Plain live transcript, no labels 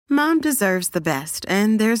Mom deserves the best,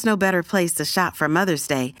 and there's no better place to shop for Mother's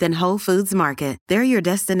Day than Whole Foods Market. They're your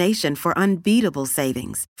destination for unbeatable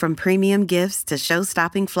savings, from premium gifts to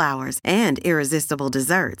show-stopping flowers and irresistible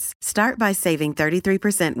desserts. Start by saving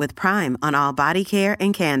 33% with Prime on all body care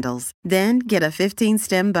and candles. Then get a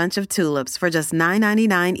 15-stem bunch of tulips for just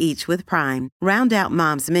 $9.99 each with Prime. Round out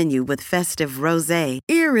Mom's menu with festive rosé,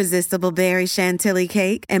 irresistible berry chantilly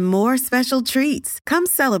cake, and more special treats. Come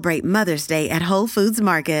celebrate Mother's Day at Whole Foods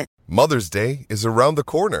Market. Mother's Day is around the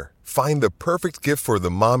corner. Find the perfect gift for the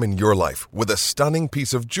mom in your life with a stunning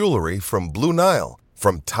piece of jewelry from Blue Nile.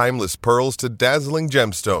 From timeless pearls to dazzling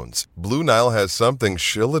gemstones, Blue Nile has something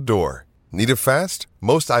she'll adore. Need it fast?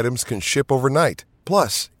 Most items can ship overnight.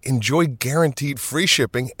 Plus, enjoy guaranteed free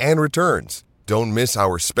shipping and returns. Don't miss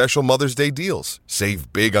our special Mother's Day deals.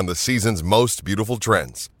 Save big on the season's most beautiful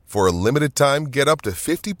trends. For a limited time, get up to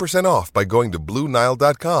 50% off by going to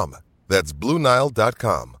BlueNile.com. That's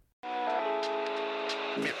BlueNile.com.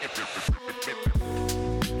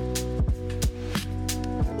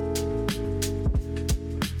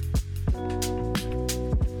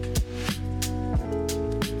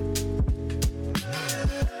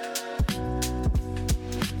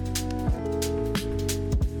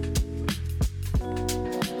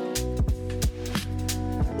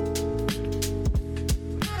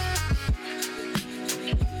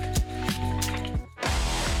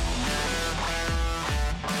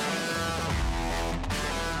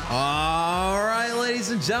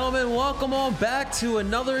 Gentlemen, welcome on back to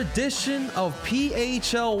another edition of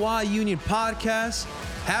PHLY Union Podcast.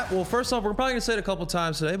 Well, first off, we're probably gonna say it a couple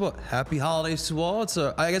times today, but happy holidays to all.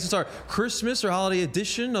 I guess it's our Christmas or holiday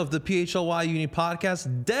edition of the PHLY Union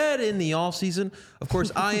Podcast. Dead in the off season. Of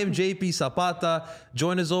course, I am JP Zapata,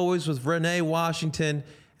 joined as always with Renee Washington,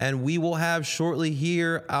 and we will have shortly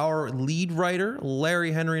here our lead writer,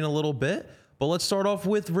 Larry Henry, in a little bit. But let's start off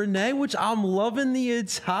with Renee, which I'm loving the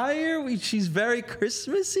attire. She's very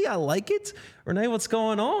Christmassy. I like it. Renee, what's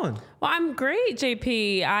going on? Well, I'm great,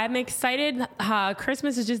 JP. I'm excited.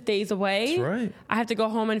 Christmas is just days away. That's right. I have to go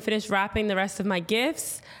home and finish wrapping the rest of my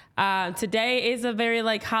gifts. Today is a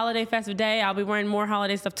very holiday festive day. I'll be wearing more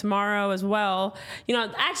holiday stuff tomorrow as well. You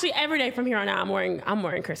know, actually every day from here on out, I'm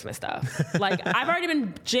wearing Christmas stuff. I've already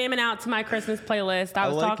been jamming out to my Christmas playlist. I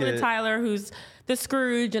was talking to Tyler, who's the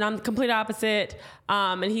Scrooge, and I'm the complete opposite.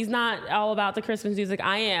 And he's not all about the Christmas music.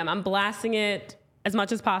 I am. I'm blasting it as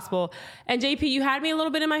much as possible. And JP, you had me a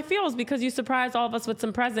little bit in my feels because you surprised all of us with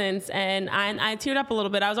some presents, and I teared up a little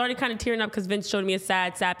bit. I was already kind of tearing up because Vince showed me a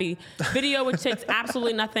sad, sappy video, which takes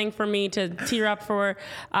absolutely nothing for me to tear up for.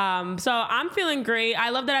 So I'm feeling great. I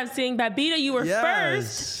love that I'm seeing Babita. You were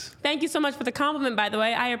first. Thank you so much for the compliment, by the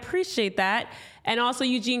way. I appreciate that. And also,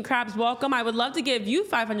 Eugene Krabs, welcome. I would love to give you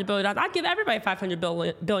 $500 billion. I'd give everybody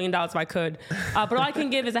 $500 billion if I could. But all I can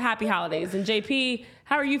give is a happy holidays. And JP,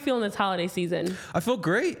 how are you feeling this holiday season? I feel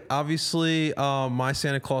great. Obviously, my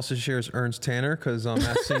Santa Claus this year is Ernst Tanner because I'm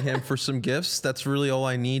asking him for some gifts. That's really all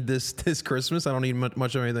I need this Christmas. I don't need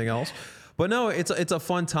much of anything else. But no, it's a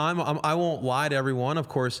fun time. I won't lie to everyone. Of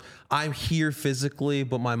course, I'm here physically,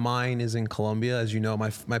 but my mind is in Colombia. As you know,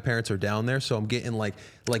 my parents are down there, so I'm getting like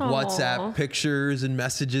WhatsApp pictures and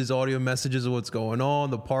messages, audio messages of what's going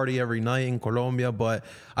on, the party every night in Colombia. But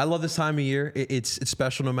I love this time of year. It's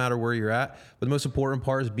special no matter where you're at. But the most important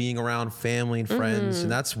part is being around family and friends,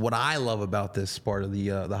 and that's what I love about this part of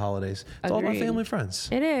the holidays. It's all about family and friends.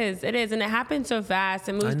 It is, and it happens so fast.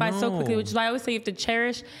 It moves by so quickly, which is why I always say you have to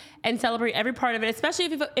cherish and celebrate every part of it, especially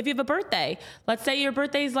if you have a birthday. Let's say your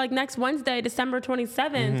birthday is next Wednesday, December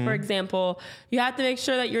 27th, for example. You have to make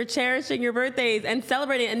sure that you're cherishing your birthdays and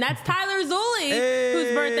celebrating. And that's Tyler Zulli,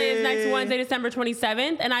 whose birthday is next Wednesday, December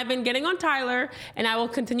 27th. And I've been getting on Tyler, and I will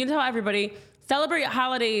continue to tell everybody, celebrate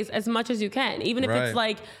holidays as much as you can. Even if it's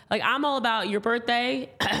like I'm all about your birthday.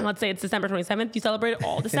 Let's say it's December 27th. You celebrate it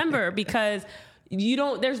all December because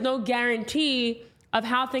there's no guarantee of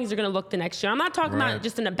how things are going to look the next year. I'm not talking about it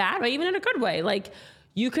just in a bad way, even in a good way.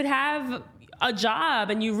 You could have a job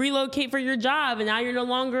and you relocate for your job and now you're no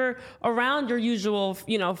longer around your usual,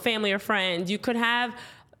 family or friends. You could have,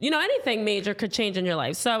 anything major could change in your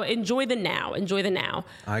life. So enjoy the now. Enjoy the now.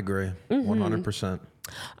 I agree. 100%.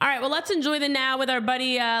 All right, well, let's enjoy the now with our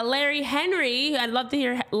buddy Larry Henry. I'd love to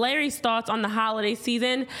hear Larry's thoughts on the holiday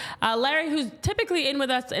season. Larry, who's typically in with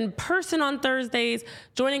us in person on Thursdays,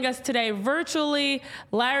 joining us today virtually.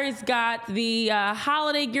 Larry's got the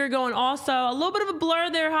holiday gear going also. A little bit of a blur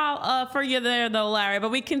there for you there, though, Larry,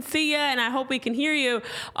 but we can see you, and I hope we can hear you.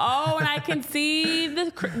 Oh, and I can see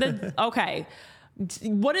the okay.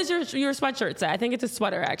 What does your sweatshirt say? I think it's a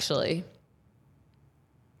sweater, actually.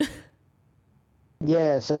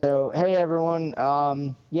 Yeah, so hey everyone.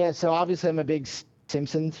 Yeah, so obviously I'm a big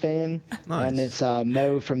Simpsons fan, and Nice. it's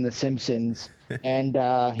Mo from The Simpsons, and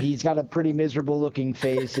he's got a pretty miserable looking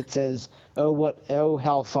face. It says, oh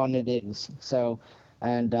how fun it is." So,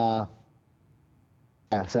 and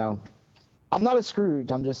yeah, so I'm not a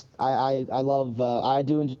Scrooge. I'm just I love I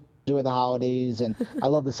do enjoy the holidays, and I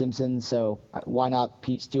love The Simpsons. So why not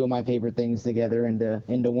piece two of my favorite things together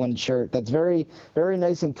into one shirt? That's very very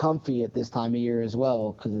nice and comfy at this time of year as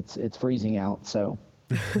well, because it's freezing out. So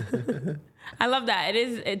I love that.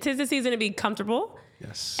 It is the season to be comfortable.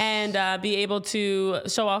 Yes. And be able to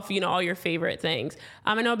show off, all your favorite things.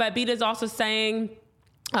 I know Babita's also saying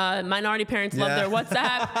minority parents love their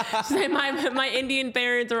WhatsApp. She's saying my Indian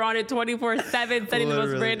parents are on it 24/7, sending the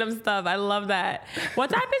most random stuff. I love that.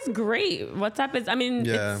 WhatsApp is great. WhatsApp is,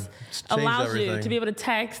 it allows you to be able to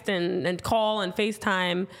text and call and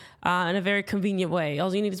FaceTime in a very convenient way.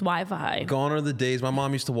 All you need is Wi-Fi. Gone are the days. My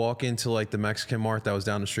mom used to walk into like the Mexican mart that was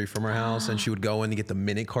down the street from her house, and she would go in to get the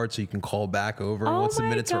minute card so you can call back over. And once the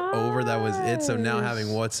minutes were over, that was it. So now having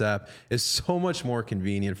WhatsApp is so much more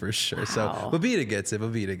convenient for sure. Wow. So Babita gets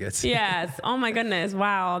it. Yes. Oh my goodness.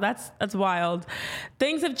 Wow. That's wild.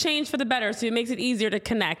 Things have changed for the better, so it makes it easier to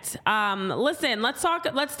connect. Listen, let's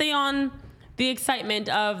stay on the excitement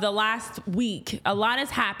of the last week. A lot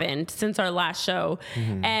has happened since our last show.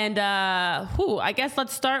 Mm-hmm. And I guess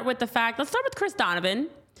let's start with Chris Donovan.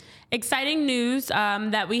 Exciting news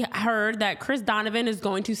that we heard that Chris Donovan is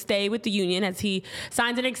going to stay with the Union as he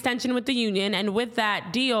signs an extension with the Union. And with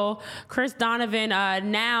that deal, Chris Donovan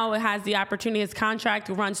now has the opportunity. His contract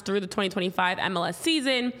runs through the 2025 MLS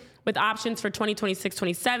season, with options for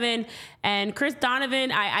 2026-27. And Chris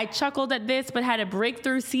Donovan, I chuckled at this, but had a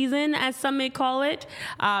breakthrough season, as some may call it,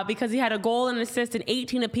 because he had a goal and an assist in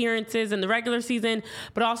 18 appearances in the regular season,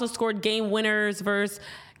 but also scored game winners versus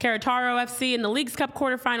Querétaro FC in the Leagues Cup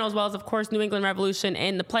quarterfinal, as well as, of course, New England Revolution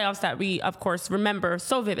in the playoffs that we, of course, remember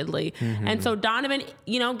so vividly. Mm-hmm. And so Donovan,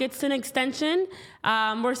 gets an extension.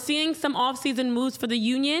 We're seeing some offseason moves for the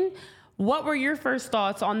Union. What were your first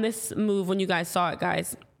thoughts on this move when you guys saw it,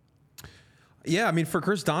 guys? Yeah, for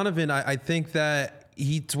Chris Donovan, I think that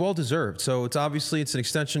he's well deserved. So it's an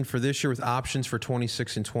extension for this year with options for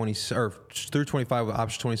 26 and 20, or through 25 with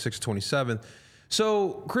options 26 and 27.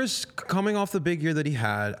 So Chris, coming off the big year that he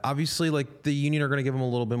had, obviously, like, the Union are going to give him a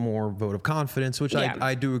little bit more vote of confidence, which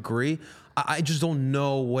I do agree. I just don't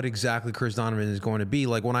know what exactly Chris Donovan is going to be.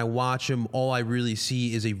 Like, when I watch him, all I really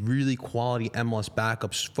see is a really quality MLS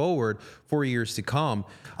backup forward for years to come.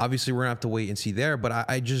 Obviously, we're going to have to wait and see there, but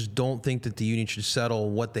I just don't think that the Union should settle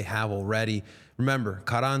what they have already. Remember,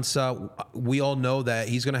 Carranza, we all know that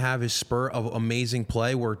he's going to have his spur of amazing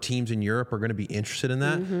play where teams in Europe are going to be interested in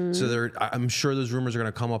that. Mm-hmm. So I'm sure those rumors are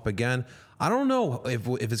going to come up again. I don't know if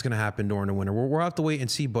it's going to happen during the winter. We'll have to wait and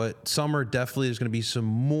see, but summer definitely there's going to be some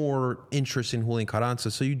more interest in Julian Carranza,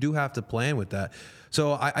 so you do have to plan with that.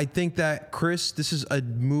 So I think that, Chris, this is a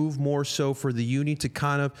move more so for the Union to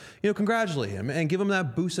kind of, congratulate him and give him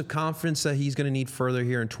that boost of confidence that he's going to need further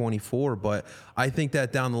here in 24. But I think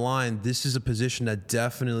that down the line, this is a position that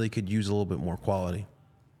definitely could use a little bit more quality.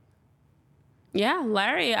 Yeah,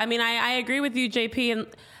 Larry. I agree with you, JP, and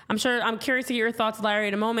I'm curious to get your thoughts, Larry,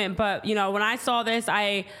 in a moment. But, when I saw this,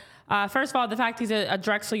 first of all, the fact he's a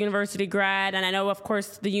Drexel University grad, and I know, of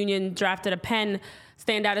course, the Union drafted a Penn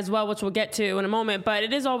standout as well, which we'll get to in a moment. But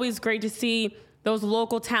it is always great to see those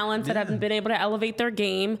local talents that have been able to elevate their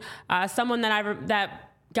game. Someone that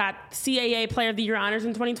got CAA Player of the Year honors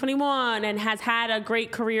in 2021 and has had a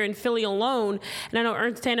great career in Philly alone. And I know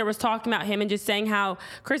Ernst Tanner was talking about him and just saying how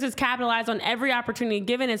Chris has capitalized on every opportunity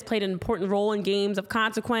given, has played an important role in games of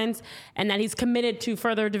consequence, and that he's committed to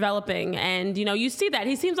further developing. And, you see that.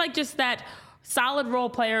 He seems like just that solid role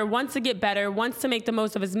player, wants to get better, wants to make the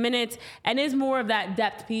most of his minutes, and is more of that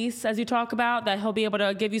depth piece, as you talk about, that he'll be able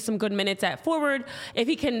to give you some good minutes at forward. If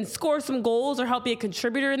he can score some goals or help be a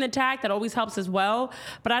contributor in the attack, that always helps as well.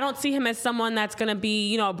 But I don't see him as someone that's going to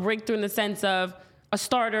be, a breakthrough in the sense of a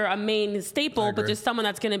starter, a main staple, but just someone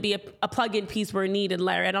that's going to be a plug-in piece where needed,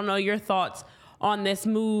 Larry. I don't know your thoughts on this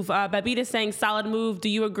move. Babita's saying solid move. Do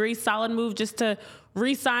you agree? Solid move just to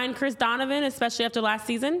re-sign Chris Donovan, especially after last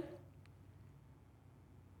season?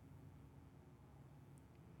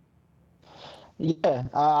 Yeah,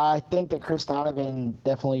 I think that Chris Donovan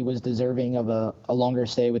definitely was deserving of a longer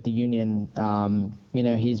stay with the Union.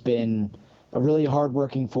 He's been a really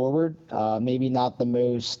hard-working forward, maybe not the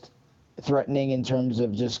most threatening in terms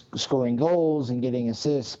of just scoring goals and getting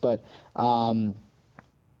assists, but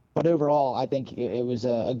overall, I think it was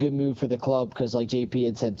a good move for the club because, like JP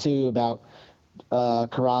had said too, about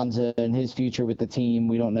Carranza and his future with the team.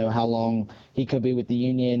 We don't know how long he could be with the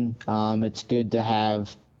Union. It's good to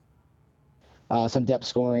have some depth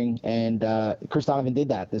scoring, and Chris Donovan did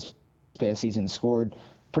that this past season, scored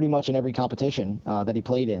pretty much in every competition that he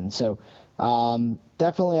played in. So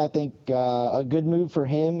definitely, I think a good move for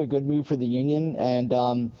him, a good move for the Union,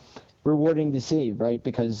 and rewarding to see, right?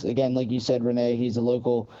 Because again, like you said, Renee, he's a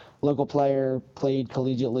local player, played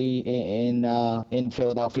collegiately in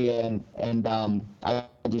Philadelphia, and I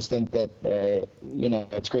just think that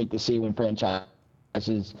it's great to see when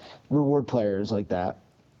franchises reward players like that.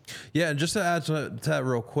 Yeah, and just to add to that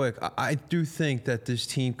real quick, I do think that this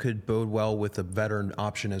team could bode well with a veteran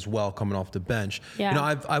option as well coming off the bench. Yeah. You know,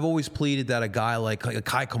 I've always pleaded that a guy like a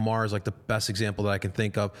Kai Kamara is like the best example that I can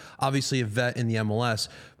think of. Obviously a vet in the MLS,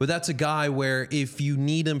 but that's a guy where if you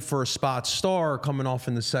need him for a spot star coming off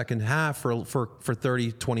in the second half for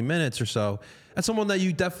 30, 20 minutes or so, that's someone that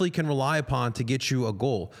you definitely can rely upon to get you a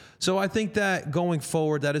goal. So I think that going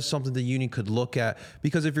forward, that is something the Union could look at,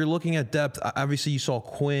 because if you're looking at depth, obviously you saw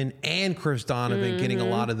Quinn and Chris Donovan getting a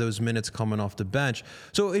lot of those minutes coming off the bench.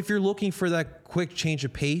 So if you're looking for that quick change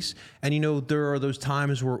of pace, and there are those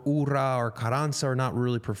times where Ura or Carranza are not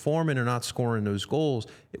really performing or not scoring those goals,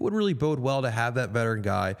 it would really bode well to have that veteran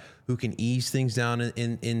guy who can ease things down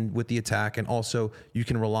in with the attack, and also you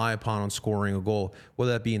can rely upon on scoring a goal,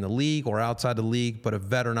 whether that be in the league or outside the league. But a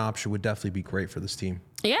veteran option would definitely be great for this team.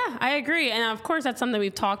 Yeah, I agree. And of course, that's something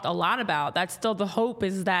we've talked a lot about. That's still the hope,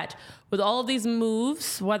 is that with all of these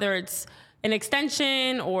moves, whether it's an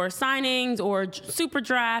extension or signings or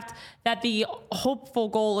SuperDraft, that the hopeful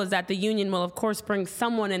goal is that the Union will, of course, bring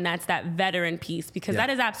someone in that's that veteran piece, because that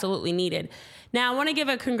is absolutely needed. Now, I want to give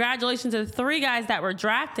a congratulations to the 3 guys that were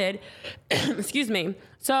drafted. Excuse me.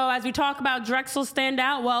 So as we talk about Drexel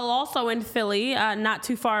standout, well, also in Philly, not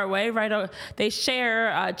too far away, right? They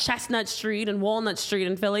share Chestnut Street and Walnut Street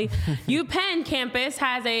in Philly. UPenn campus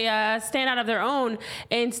has a standout of their own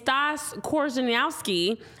in Stas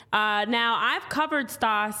Korzeniowski. Now, I've covered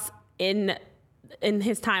Stas in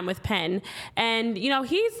his time with Penn, and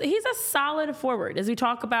he's a solid forward as we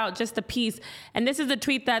talk about just the piece. And this is the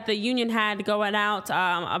tweet that the Union had going out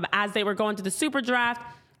as they were going to the SuperDraft,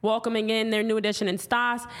 welcoming in their new addition in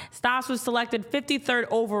Stas. Stas was selected 53rd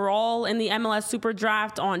overall in the MLS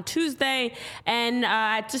SuperDraft on Tuesday, and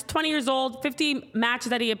at just 20 years old, 50 matches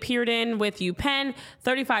that he appeared in with UPenn,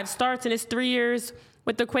 35 starts in his 3 years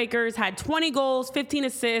with the Quakers, had 20 goals, 15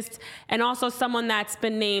 assists, and also someone that's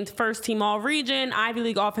been named First Team All-Region, Ivy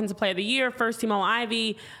League Offensive Player of the Year, First Team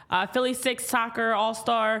All-Ivy, Philly 6 Soccer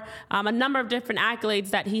All-Star, a number of different accolades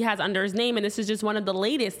that he has under his name, and this is just one of the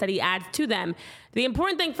latest that he adds to them. The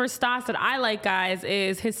important thing for Stas that I like, guys,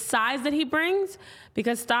 is his size that he brings,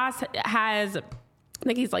 because Stas has, I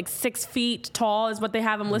think he's like 6 feet tall is what they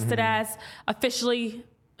have him listed as officially.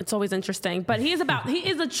 It's always interesting, but he is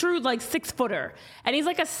a true 6-footer, and he's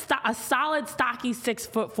like a solid, stocky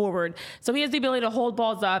 6-foot forward. So he has the ability to hold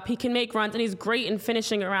balls up. He can make runs, and he's great in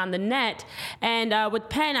finishing around the net. And with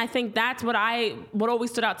Penn, I think that's what always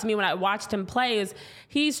stood out to me when I watched him play, is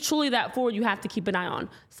he's truly that forward you have to keep an eye on.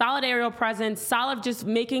 Solid aerial presence, solid just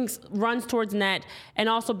making runs towards net, and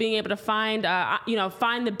also being able to find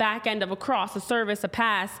the back end of a cross, a service, a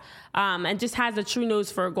pass, and just has a true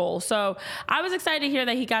nose for a goal. So I was excited to hear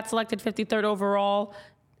that he got selected 53rd overall.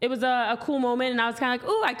 It was a cool moment, and I was kind of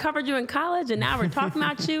like, ooh, I covered you in college, and now we're talking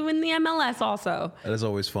about you in the MLS also. That is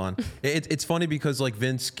always fun. It's funny because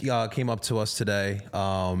Vince came up to us today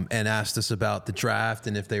and asked us about the draft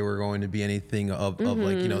and if they were going to be anything of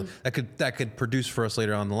that could produce for us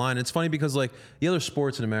later on the line. It's funny because the other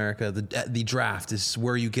sports in America, the draft is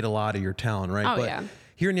where you get a lot of your talent, right? Oh, yeah.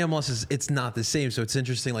 Here in the MLS, it's not the same. So it's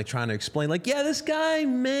interesting, trying to explain, this guy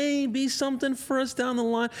may be something for us down the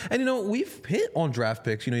line. And, we've hit on draft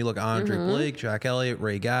picks. You look at Andre Blake, Jack Elliott,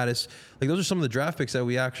 Ray Gaddis. Those are some of the draft picks that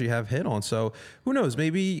we actually have hit on. So who knows?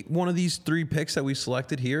 Maybe one of these 3 picks that we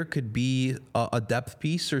selected here could be a depth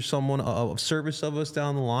piece or someone of service of us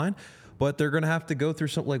down the line. But they're going to have to go through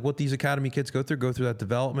something like what these academy kids go through that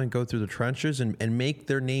development, go through the trenches, and make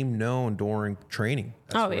their name known during training.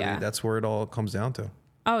 That's where it all comes down to.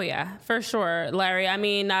 Oh, yeah, for sure, Larry. I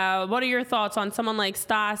mean, what are your thoughts on someone like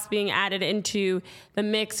Stas being added into the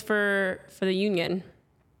mix for the Union?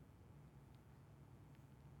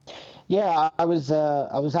 Yeah, I was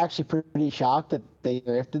actually pretty shocked that they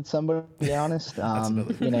drafted somebody, to be honest.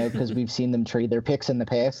 Because we've seen them trade their picks in the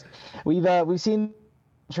past. We've seen them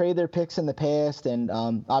trade their picks in the past, and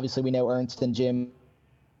obviously we know Ernst and Jim.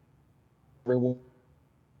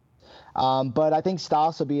 But I think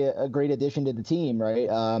Stas will be a great addition to the team, right?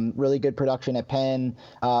 Really good production at Penn,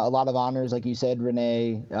 a lot of honors, like you said,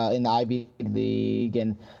 Renee, in the Ivy League.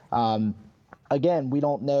 And again, we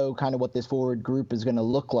don't know kind of what this forward group is going to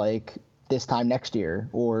look like this time next year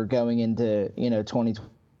or going into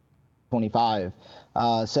 2025.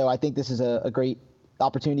 So I think this is a great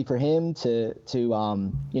opportunity for him to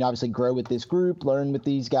obviously grow with this group, learn with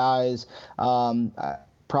these guys,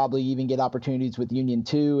 probably even get opportunities with Union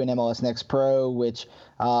 2 and MLS Next Pro, which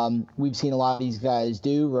we've seen a lot of these guys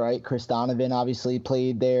do, right? Chris Donovan obviously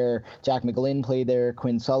played there. Jack McGlynn played there.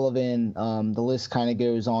 Quinn Sullivan. The list kind of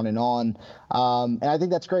goes on and on. And I think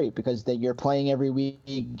that's great because that you're playing every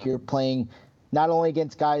week. You're playing not only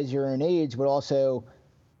against guys your own age, but also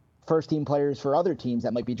first-team players for other teams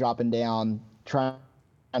that might be dropping down, trying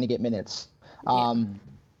to get minutes.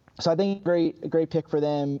 So I think a great pick for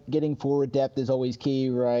them. Getting forward depth is always key,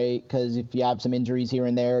 right? Because if you have some injuries here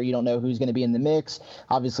and there, you don't know who's going to be in the mix.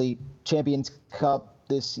 Obviously, Champions Cup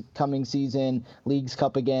this coming season, Leagues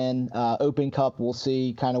Cup again, Open Cup. We'll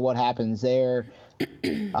see kind of what happens there.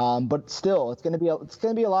 But still, it's going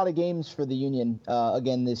to be a lot of games for the Union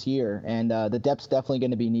again this year, and the depth's definitely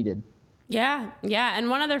going to be needed. Yeah.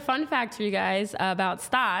 And one other fun fact for you guys about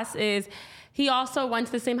Stas is he also went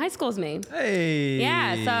to the same high school as me. Hey.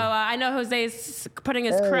 Yeah, so I know Jose's putting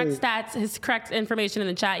his correct stats, his correct information in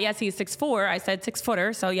the chat. Yes, he's 6'4". I said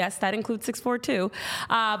 6-footer, so yes, that includes 6'4" too.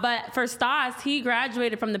 But for Stas, he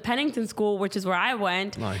graduated from the Pennington School, which is where I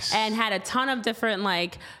went, and had a ton of different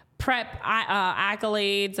prep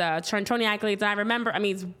accolades, Trentoni accolades. And I remember,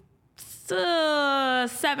 he's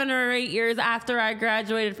 7 or 8 years after I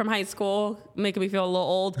graduated from high school, making me feel a little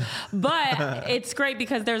old. But it's great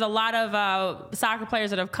because there's a lot of soccer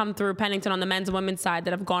players that have come through Pennington on the men's and women's side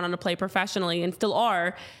that have gone on to play professionally and still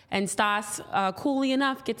are. And Stas, coolly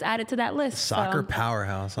enough, gets added to that list. Soccer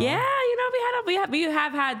powerhouse. Huh? Yeah, we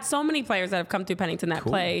have had so many players that have come through Pennington that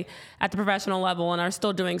play at the professional level and are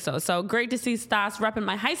still doing so. So great to see Stas repping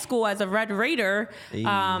my high school as a Red Raider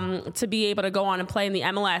to be able to go on and play in the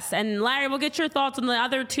MLS. And Larry, we'll get your thoughts on the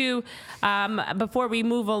other two before we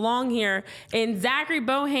move along here. In Zachary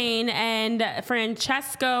Bohane and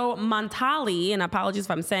Francesco Montali, and apologies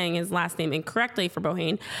if I'm saying his last name incorrectly for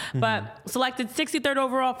Bohane, but selected 63rd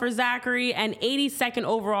overall for Zachary and 82nd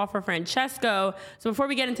overall for Francesco. So before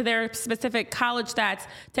we get into their specific college stats,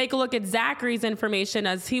 take a look at Zachary's information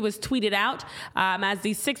as he was tweeted out as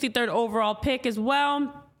the 63rd overall pick as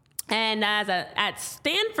well. And at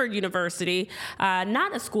Stanford University,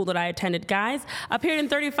 not a school that I attended, guys, appeared in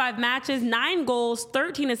 35 matches, 9 goals,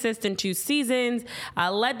 13 assists in 2 seasons,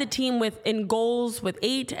 led the team in goals with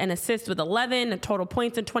 8 and assists with 11, total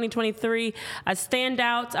points in 2023, a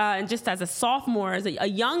standout, and just as a sophomore, as a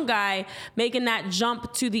young guy making that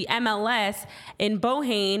jump to the MLS in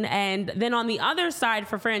Bohane. And then on the other side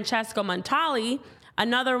for Francesco Montali,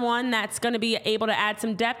 another one that's going to be able to add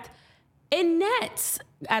some depth in nets.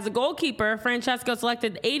 As a goalkeeper, Francesco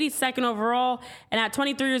selected 82nd overall, and at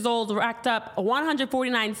 23 years old, racked up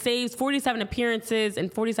 149 saves, 47 appearances,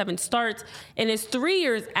 and 47 starts in his 3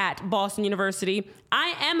 years at Boston University.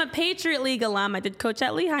 I am a Patriot League alum. I did coach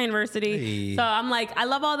at Lehigh University. Hey. So I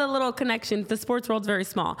love all the little connections. The sports world's very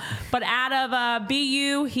small. But out of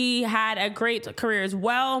BU, he had a great career as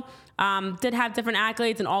well. Did have different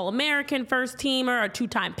accolades, an All-American first teamer, a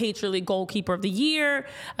 2-time Patriot League goalkeeper of the year,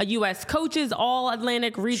 a U.S. coaches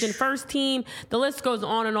All-Atlantic region first team. The list goes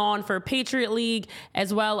on and on for Patriot League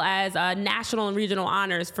as well as national and regional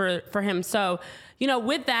honors for him. So,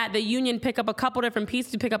 with that, the Union pick up a couple different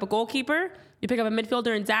pieces. You pick up a goalkeeper, you pick up a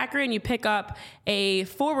midfielder in Zachary, and you pick up a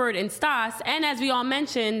forward in Stas. And as we all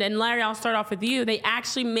mentioned, and Larry, I'll start off with you, they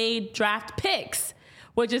actually made draft picks,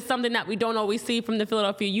 which is something that we don't always see from the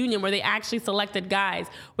Philadelphia Union, where they actually selected guys.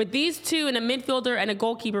 With these two and a midfielder and a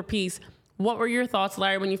goalkeeper piece, what were your thoughts,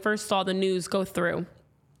 Larry, when you first saw the news go through?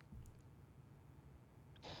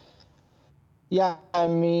 Yeah,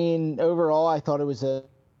 overall, I thought it was a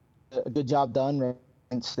good job done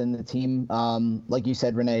in the team. Like you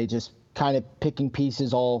said, Renee, just kind of picking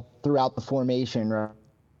pieces all throughout the formation, right?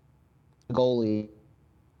 Goalie,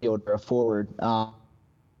 or a forward.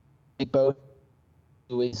 Both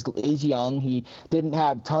is young. He didn't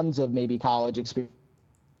have tons of maybe college experience.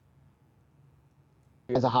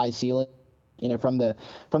 He has a high ceiling, from the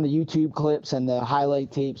YouTube clips and the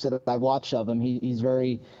highlight tapes that I've watched of him. He's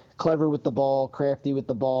very clever with the ball, crafty with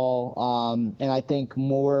the ball, and I think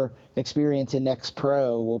more experience in Next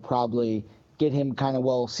Pro will probably get him kind of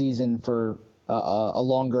well seasoned for a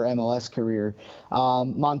longer MLS career.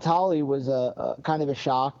 Montali was a kind of a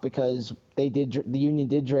shock because the Union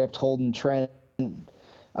did draft Holden Trent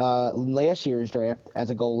last year's draft as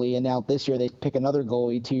a goalie, and now this year they pick another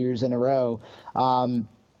goalie 2 years in a row.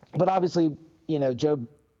 But obviously, Joe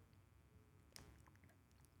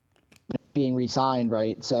being re-signed,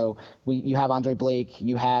 right? So you have Andre Blake,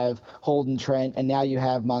 you have Holden Trent, and now you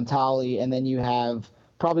have Montali, and then you have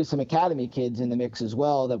probably some academy kids in the mix as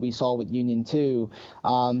well that we saw with Union 2.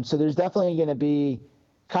 So there's definitely going to be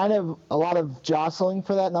kind of a lot of jostling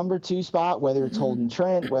for that number 2 spot, whether it's Holden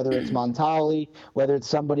Trent, whether it's Montali, whether it's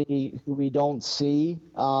somebody who we don't see,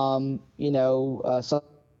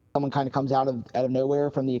 someone kind of comes out of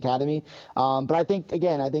nowhere from the academy. But I think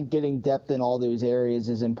getting depth in all those areas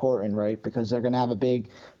is important, right? Because they're going to have a big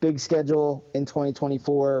schedule in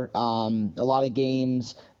 2024, a lot of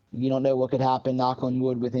games. You don't know what could happen, knock on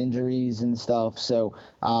wood, with injuries and stuff. So,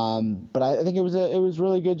 but I think it was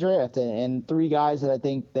really good draft, and 3 guys that I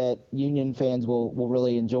think that Union fans will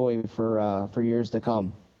really enjoy for years to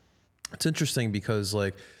come. It's interesting because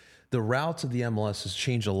the route of the MLS has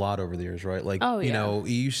changed a lot over the years, right? It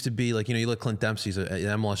used to be you look at Clint Dempsey's an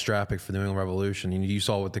MLS draft pick for the New England Revolution, and you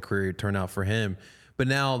saw what the career turned out for him. But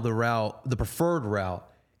now the preferred route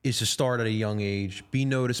is to start at a young age, be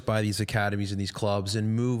noticed by these academies and these clubs,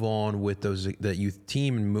 and move on with that youth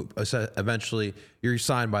team, and eventually you're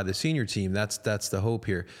signed by the senior team. That's the hope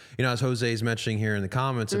here. As Jose is mentioning here in the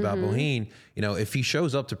comments about Boheen, if he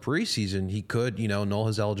shows up to preseason, he could, null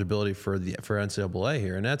his eligibility for NCAA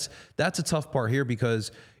here, and that's a tough part here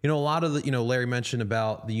because a lot of the Larry mentioned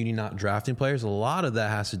about the Union not drafting players. A lot of that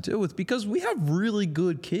has to do with because we have really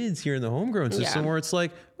good kids here in the homegrown system where it's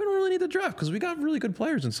we don't really need to draft because we got really good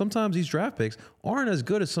players, and sometimes these draft picks aren't as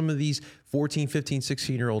good as some of these 14, 15,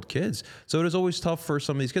 16-year-old kids. So it is always tough for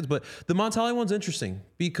some of these kids. But the Montali one's interesting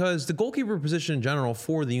because the goalkeeper position in general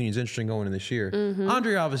for the Union is interesting going into this year.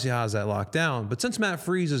 Andre obviously has that locked down, but since Matt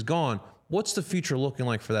Freese is gone, what's the future looking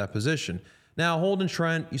like for that position? Now, Holden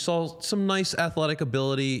Trent, you saw some nice athletic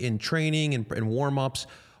ability in training and warm-ups,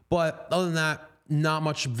 but other than that, not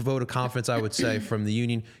much vote of confidence, I would say, from the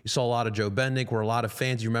Union. You saw a lot of Joe Bendick, where a lot of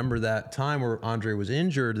fans, you remember that time where Andre was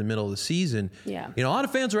injured in the middle of the season. Yeah. A lot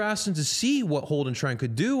of fans were asking to see what Holden Trent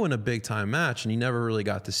could do in a big-time match, and you never really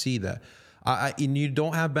got to see that. And you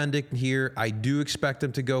don't have Bendick here. I do expect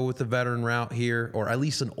him to go with the veteran route here, or at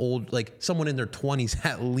least an old, someone in their 20s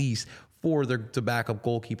at least, for their backup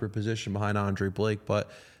goalkeeper position behind Andre Blake.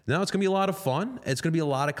 But now it's going to be a lot of fun. It's going to be a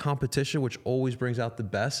lot of competition, which always brings out the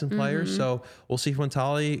best in players. So we'll see if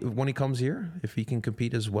Montali, when he comes here, if he can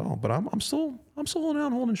compete as well. But I'm still holding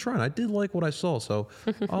out Holden Trent. I did like what I saw, so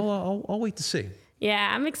I'll wait to see.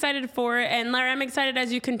 Yeah, I'm excited for it. And Larry, I'm excited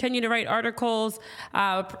as you continue to write articles.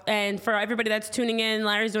 And for everybody that's tuning in,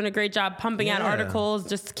 Larry's doing a great job pumping out articles,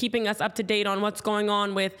 just keeping us up to date on what's going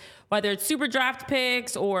on with whether it's SuperDraft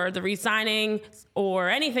picks or the re-signing or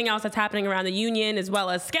anything else that's happening around the Union, as well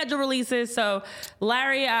as schedule releases. So,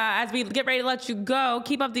 Larry, as we get ready to let you go,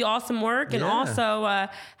 keep up the awesome work. And also,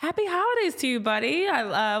 happy holidays to you, buddy.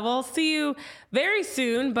 We'll see you very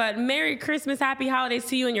soon, but Merry Christmas, happy holidays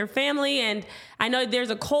to you and your family. And I know there's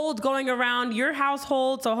a cold going around your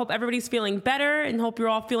household, so I hope everybody's feeling better and hope you're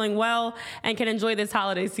all feeling well and can enjoy this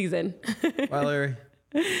holiday season. Bye, Larry.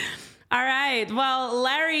 All right. Well,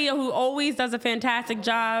 Larry, who always does a fantastic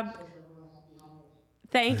job.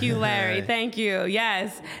 Thank you, Larry. Thank you.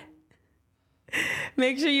 Yes.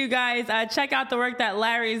 Make sure you guys check out the work that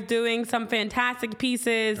Larry's doing. Some fantastic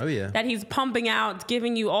pieces that he's pumping out,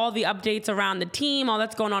 giving you all the updates around the team, all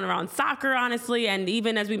that's going on around soccer, honestly. And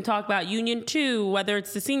even as we talk about Union 2, whether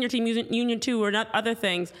it's the senior team, Union 2, or not other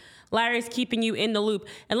things, Larry's keeping you in the loop.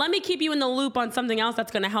 And let me keep you in the loop on something else that's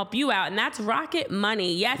going to help you out, and that's Rocket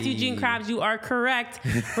Money. Yes, Eugene Krabs, you are correct.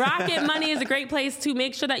 Rocket Money is a great place to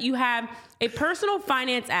make sure that you have a personal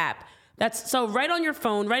finance app. That's so right on your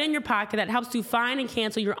phone, right in your pocket, that helps you find and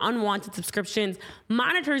cancel your unwanted subscriptions,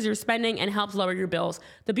 monitors your spending, and helps lower your bills.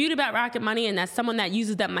 The beauty about Rocket Money, and as someone that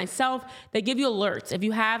uses them myself, they give you alerts. If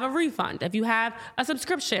you have a refund, if you have a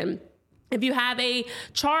subscription, if you have a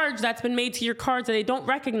charge that's been made to your cards that they don't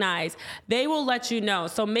recognize, they will let you know.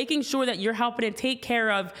 So making sure that you're helping to take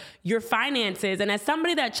care of your finances. And as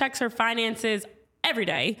somebody that checks her finances every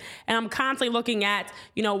day, and I'm constantly looking at,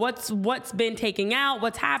 what's been taken out,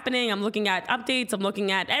 what's happening. I'm looking at updates. I'm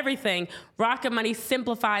looking at everything. Rocket Money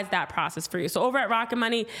simplifies that process for you. So over at Rocket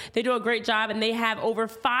Money, they do a great job, and they have over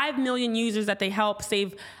 5 million users that they help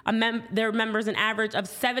save their members an average of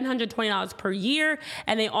 $720 per year.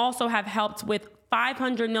 And they also have helped with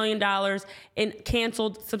 $500 million in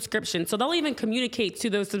canceled subscriptions. So they'll even communicate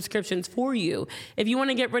to those subscriptions for you. If you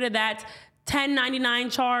want to get rid of that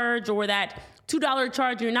 $10.99 charge or that $2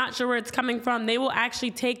 charge, you're not sure where it's coming from, they will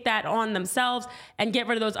actually take that on themselves and get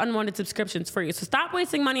rid of those unwanted subscriptions for you. So stop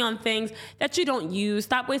wasting money on things that you don't use.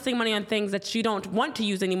 Stop wasting money on things that you don't want to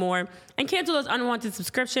use anymore, and cancel those unwanted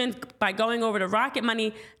subscriptions by going over to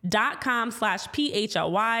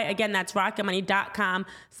rocketmoney.com/PHLY. Again, that's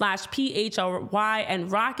rocketmoney.com/PHLY.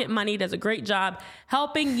 And Rocket Money does a great job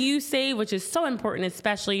helping you save, which is so important,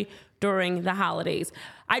 especially during the holidays.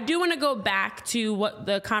 I do want to go back to what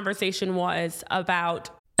the conversation was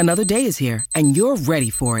about. Another day is here, and you're ready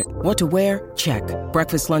for it. What to wear? Check.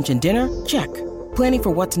 Breakfast, lunch, and dinner? Check. Planning for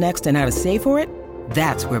what's next and how to save for it?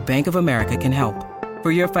 That's where Bank of America can help. For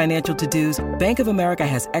your financial to-dos, Bank of America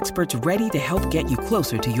has experts ready to help get you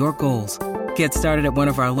closer to your goals. Get started at one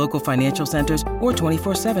of our local financial centers or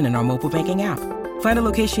 24/7 in our mobile banking app. Find a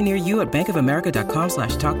location near you at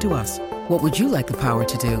bankofamerica.com/talktous. What would you like the power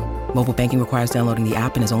to do? Mobile banking requires downloading the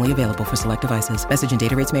app and is only available for select devices. Message and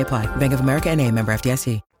data rates may apply. Bank of America NA, member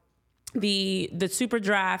FDIC. The super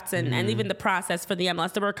drafts and even the process for the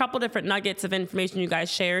MLS. There were a couple different nuggets of information you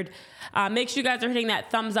guys shared. Make sure you guys are hitting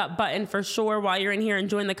that thumbs up button for sure while you're in here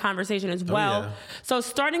enjoying the conversation as well. So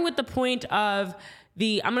starting with the point of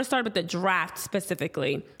I'm going to start with the draft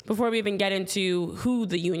specifically before we even get into who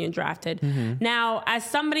the union drafted. Now, as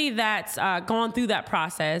somebody that's gone through that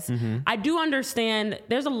process, I do understand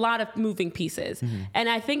there's a lot of moving pieces. And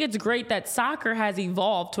I think it's great that soccer has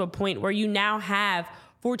evolved to a point where you now have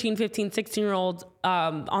 14, 15, 16-year-olds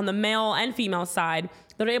on the male and female side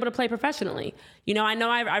that are able to play professionally.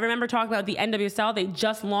 I remember talking about the NWSL. They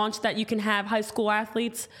just launched that you can have high school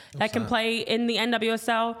athletes that can play in the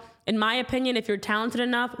NWSL. In my opinion, if you're talented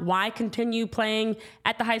enough, why continue playing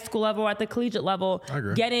at the high school level or at the collegiate level? I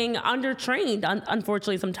agree. Getting undertrained,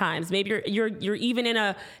 unfortunately, sometimes. Maybe you're even in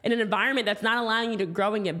an environment that's not allowing you to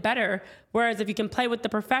grow and get better. Whereas if you can play with the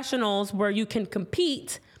professionals where you can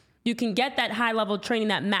compete, you can get that high level training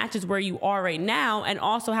that matches where you are right now, and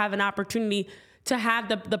also have an opportunity to have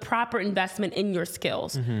the proper investment in your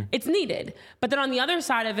skills. It's needed. But then on the other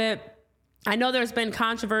side of it, I know there's been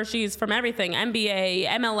controversies from everything, NBA,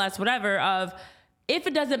 MLS, whatever, of if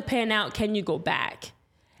it doesn't pan out, can you go back?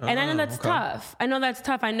 And I know that's tough.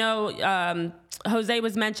 I know Jose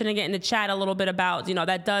was mentioning it in the chat a little bit about,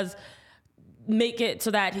 that does make it so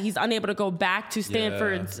that he's unable to go back to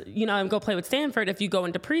Stanford's, and go play with Stanford if you go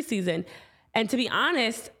into preseason. And to be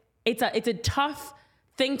honest, it's a tough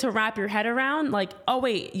thing to wrap your head around. Like, oh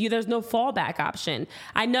wait, there's no fallback option.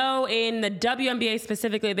 I know in the WNBA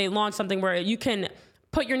specifically, they launched something where you can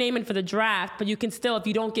put your name in for the draft, but you can still, if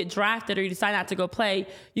you don't get drafted or you decide not to go play,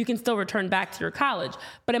 you can still return back to your college.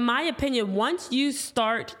 But in my opinion, once you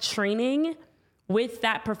start training with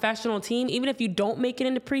that professional team, even if you don't make it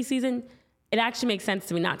into preseason, it actually makes sense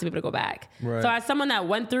to me not to be able to go back. Right. So as someone that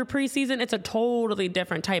went through preseason, it's a totally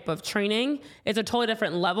different type of training. It's a totally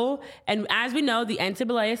different level. And as we know, the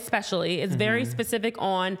NCAA especially is very specific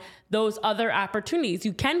on those other opportunities.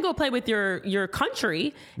 You can go play with your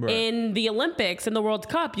country in the Olympics and the World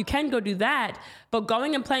Cup. You can go do that. But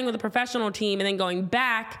going and playing with a professional team and then going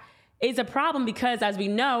back is a problem because, as we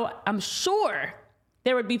know, I'm sure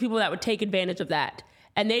there would be people that would take advantage of that.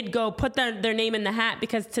 And they'd go put their name in the hat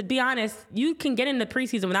because, to be honest, you can get into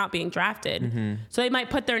preseason without being drafted. So they might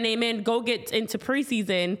put their name in, go get into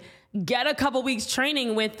preseason, get a couple weeks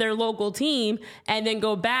training with their local team, and then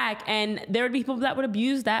go back. And there would be people that would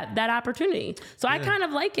abuse that opportunity. So I kind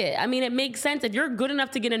of like it. I mean, it makes sense. If you're good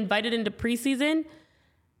enough to get invited into preseason,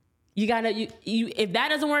 you gotta, if that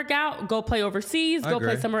doesn't work out, go play overseas, go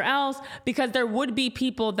play somewhere else, because there would be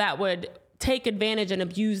people that would take advantage and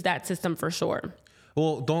abuse that system for sure.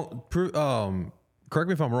 Well, correct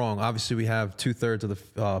me if I'm wrong. Obviously, we have 2/3 of the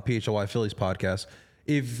PHLY Phillies podcast.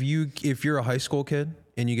 If you're a high school kid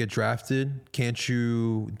and you get drafted, can't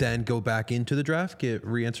you then go back into the draft, get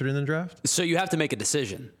re-entered in the draft? So you have to make a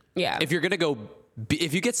decision. Yeah. If you're gonna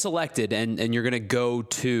if you get selected and you're gonna go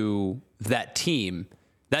to that team,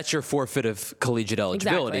 that's your forfeit of collegiate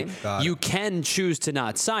eligibility. Exactly. You can choose to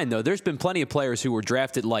not sign, though. There's been plenty of players who were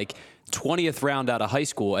drafted like 20th round out of high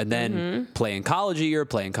school and then play in college a year,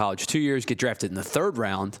 play in college 2 years, get drafted in the 3rd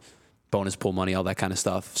round, bonus pool money, all that kind of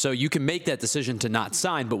stuff. So you can make that decision to not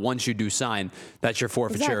sign, but once you do sign, that's your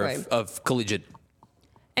forfeiture of collegiate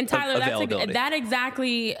And Tyler, availability. that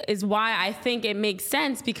exactly is why I think it makes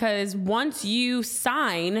sense, because once you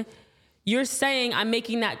sign, you're saying I'm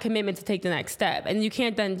making that commitment to take the next step. And you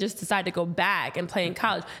can't then just decide to go back and play in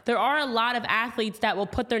college. There are a lot of athletes that will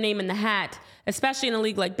put their name in the hat, especially in a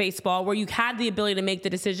league like baseball, where you have the ability to make the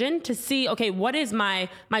decision to see, okay, what is my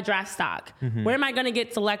draft stock? Where am I going to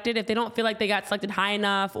get selected? If they don't feel like they got selected high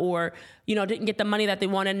enough or, didn't get the money that they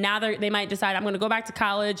wanted, now they might decide I'm going to go back to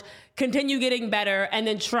college, continue getting better, and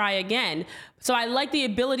then try again. So I like the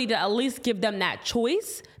ability to at least give them that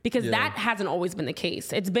choice, because that hasn't always been the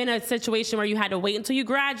case. It's been a situation where you had to wait until you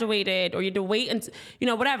graduated, or you had to wait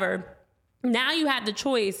until, whatever. Now you have the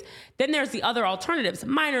choice. Then there's the other alternatives: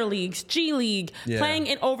 minor leagues, G League, playing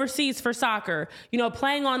in overseas for soccer,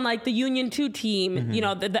 playing on like the Union 2 team,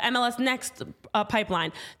 the MLS Next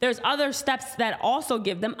pipeline. There's other steps that also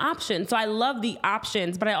give them options. So I love the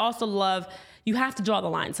options, but I also love you have to draw the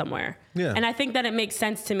line somewhere. Yeah. And I think that it makes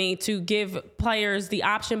sense to me to give players the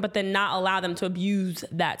option, but then not allow them to abuse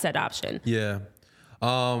that said option. Yeah.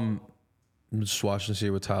 I'm just watching to see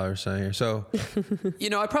what Tyler's saying here. So,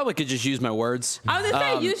 I probably could just use my words. I was going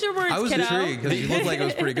to say, use your words, I was kiddo. intrigued because you looked like it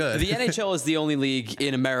was pretty good. The NHL is the only league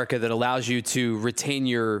in America that allows you to retain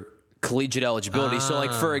your collegiate eligibility. So,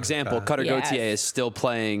 like, for example, Cutter Gauthier is still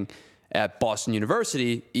playing at Boston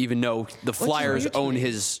University, even though the Flyers own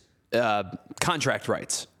his contract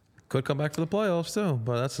rights. Could come back for the playoffs too,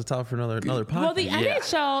 but that's a topic for another podcast. Well, the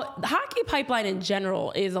NHL, the hockey pipeline in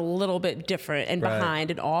general is a little bit different and behind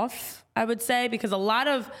and off, I would say, because a lot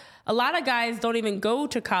of guys don't even go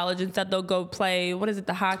to college. Instead, they'll go play, what is it,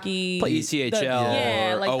 the hockey? Play ECHL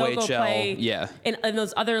or they'll OHL. go play in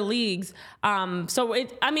those other leagues.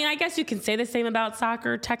 I guess you can say the same about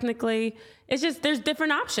soccer, technically. It's just there's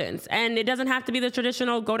different options. And it doesn't have to be the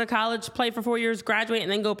traditional go to college, play for 4 years, graduate, and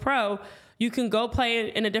then go pro. You can go play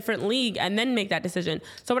in a different league and then make that decision.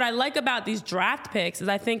 So what I like about these draft picks is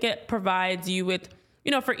I think it provides you with,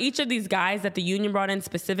 for each of these guys that the union brought in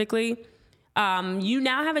specifically, you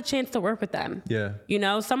now have a chance to work with them.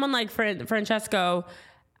 Yeah. Someone like Francesco,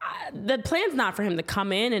 the plan's not for him to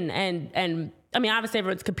come in and obviously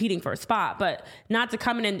everyone's competing for a spot, but not to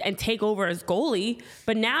come in and take over as goalie.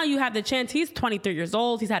 But now you have the chance. He's 23 years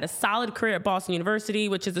old. He's had a solid career at Boston University,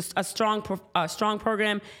 which is a strong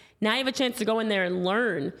program. Now you have a chance to go in there and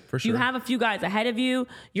learn. For sure. You have a few guys ahead of you.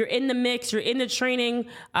 You're in the mix. You're in the training.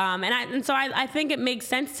 So I think it makes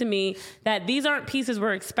sense to me that these aren't pieces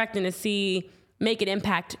we're expecting to see make an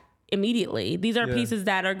impact immediately. These are pieces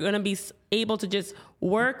that are going to be able to just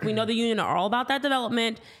work. We know the union are all about that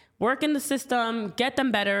development. Work in the system, get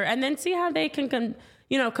them better, and then see how they can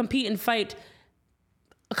compete and fight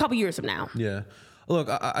a couple years from now. Yeah. Look,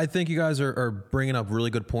 I think you guys are bringing up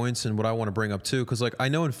really good points, and what I want to bring up too, because I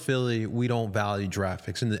know in Philly we don't value draft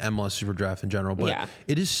picks in the MLS SuperDraft in general, but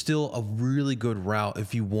it is still a really good route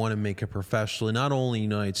if you want to make it professionally, not only in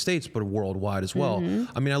the United States but worldwide as well.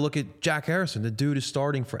 I mean, I look at Jack Harrison, the dude is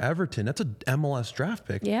starting for Everton. That's an MLS draft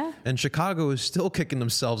pick. Yeah. And Chicago is still kicking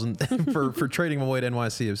themselves for trading him away to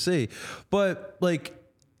NYCFC, but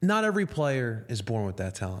not every player is born with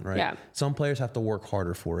that talent, right? Yeah. Some players have to work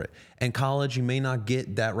harder for it. In college, you may not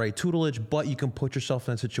get that right tutelage, but you can put yourself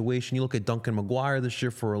in a situation. You look at Duncan McGuire this year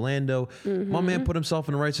for Orlando. My man put himself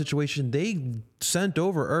in the right situation. They sent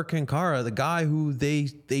over Erkan Kara, the guy who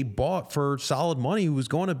they bought for solid money, who was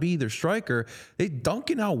going to be their striker.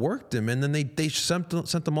 Duncan outworked him, and then they sent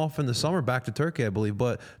them off in the summer back to Turkey, I believe.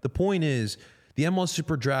 But the point is, the MLS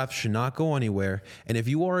SuperDraft should not go anywhere. And if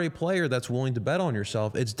you are a player that's willing to bet on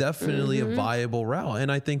yourself, it's definitely a viable route. And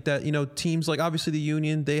I think that, teams like obviously the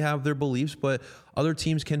Union, they have their beliefs, but other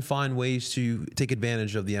teams can find ways to take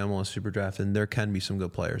advantage of the MLS SuperDraft, and there can be some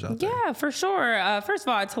good players out there. Yeah, for sure. First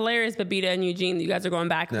of all, it's hilarious, Babita and Eugene, you guys are going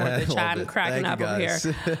back and forth in the chat. I'm cracking up over here.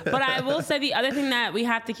 But I will say the other thing that we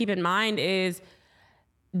have to keep in mind is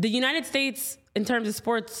the United States, in terms of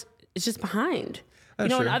sports, is just behind.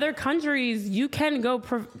 In other countries, you can go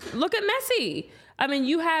look at Messi. I mean,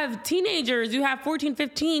 you have teenagers, you have 14,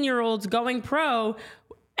 15-year-olds going pro,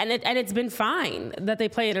 and it's been fine that they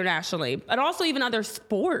play internationally, but also even other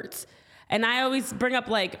sports. And I always bring up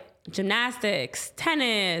gymnastics,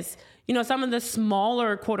 tennis, some of the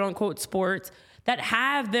smaller quote-unquote sports that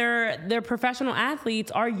have their professional athletes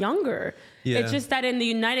are younger. Yeah. It's just that in the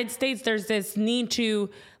United States, there's this need to,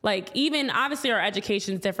 even obviously our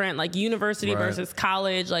education's different, university versus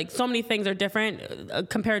college, so many things are different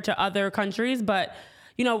compared to other countries. But,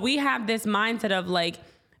 we have this mindset of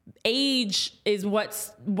age is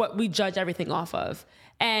what we judge everything off of.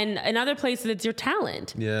 And in other places, it's your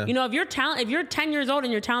talent. Yeah. If you're 10 years old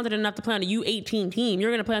and you're talented enough to play on a U18 team,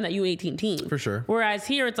 you're going to play on that U18 team. For sure. Whereas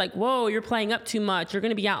here, it's whoa, you're playing up too much. You're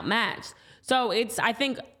going to be outmatched. So it's, I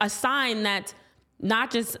think, a sign that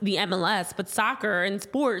not just the MLS, but soccer and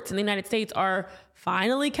sports in the United States are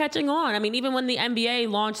finally catching on. I mean, even when the NBA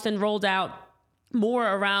launched and rolled out more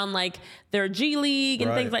around like their G League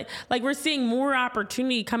and things like we're seeing more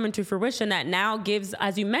opportunity come into fruition that now gives,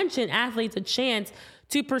 as you mentioned, athletes a chance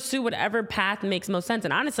to pursue whatever path makes most sense.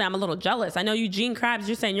 And honestly, I'm a little jealous. I know Eugene Krabs,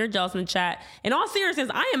 you're saying you're jealous in the chat. In all seriousness,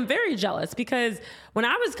 I am very jealous because when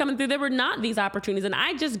I was coming through, there were not these opportunities. And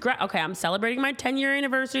I just, I'm celebrating my 10-year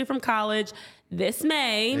anniversary from college this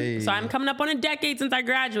May. Hey. So I'm coming up on a decade since I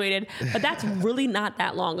graduated, but that's really not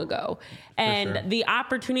that long ago. And the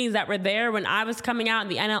opportunities that were there when I was coming out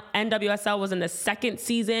and the NWSL was in the second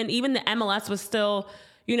season, even the MLS was still,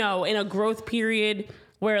 in a growth period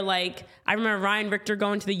where like, I remember Ryan Richter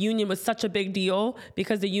going to the Union was such a big deal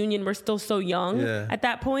because the Union were still so young at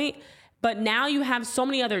that point. But now you have so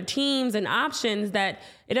many other teams and options that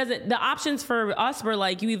the options for us were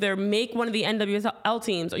like, you either make one of the NWSL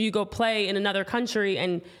teams or you go play in another country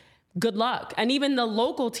and good luck. And even the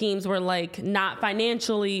local teams were like not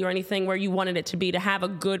financially or anything where you wanted it to be to have a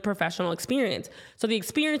good professional experience. So the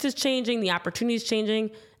experience is changing, the opportunity is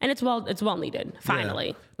changing, and it's well needed. Finally.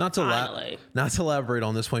 Yeah. Not to elaborate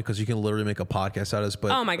on this point because you can literally make a podcast out of this, but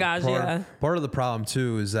oh my gosh, part of the problem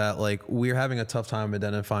too is that like we're having a tough time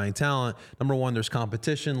identifying talent. Number one, there's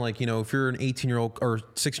competition. Like, if you're an 18-year-old or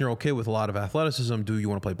 16-year-old kid with a lot of athleticism, do you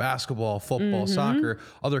want to play basketball, football, soccer?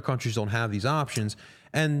 Other countries don't have these options.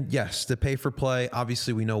 And yes, the pay for play,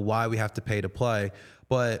 obviously we know why we have to pay to play,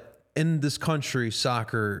 but in this country,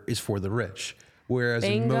 soccer is for the rich. Whereas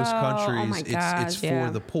in most countries, it's for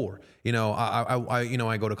the poor.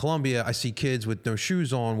 I go to Colombia, I see kids with no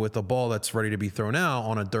shoes on with a ball that's ready to be thrown out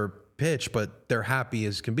on a dirt pitch, but they're happy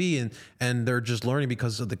as can be. And they're just learning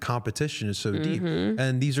because of the competition is so deep.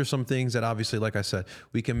 And these are some things that obviously, like I said,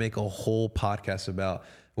 we can make a whole podcast about.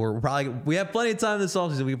 We have plenty of time this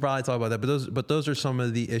offseason. We can probably talk about that, but those are some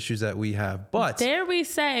of the issues that we have. But dare we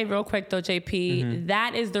say, real quick though, JP,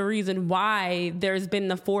 that is the reason why there's been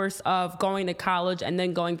the force of going to college and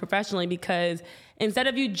then going professionally, because instead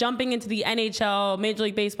of you jumping into the NHL, Major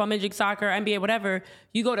League Baseball, Major League Soccer, NBA, whatever,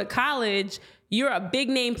 you go to college, you're a big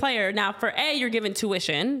name player. Now for A, you're given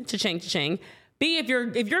tuition, cha-ching. B, if you're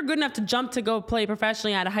good enough to jump to go play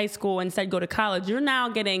professionally out of high school and instead go to college, you're now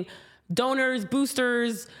getting donors,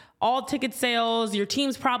 boosters, all ticket sales. Your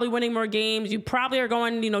team's probably winning more games. You probably are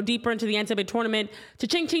going, deeper into the NCAA tournament.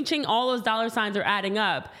 Cha-ching, all those dollar signs are adding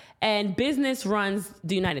up. And business runs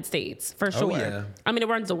the United States, for sure. Yeah. I mean, it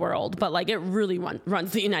runs the world, but like it really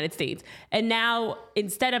runs the United States. And now,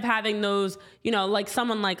 instead of having those, like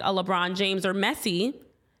someone like a LeBron James or Messi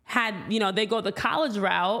had, they go the college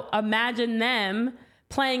route, imagine them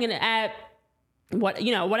playing at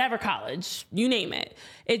whatever college, you name it.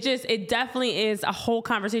 It definitely is a whole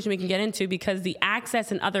conversation we can get into, because the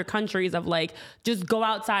access in other countries of like, just go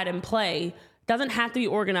outside and play doesn't have to be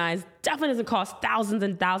organized, definitely doesn't cost thousands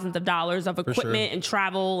and thousands of dollars of equipment and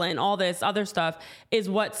travel and all this other stuff, is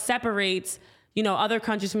what separates, other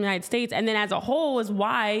countries from the United States. And then as a whole is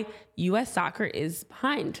why U.S. soccer is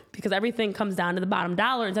behind, because everything comes down to the bottom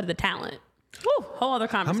dollar instead of the talent. Woo, whole other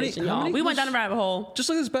conversation, y'all. We went down a rabbit hole. Just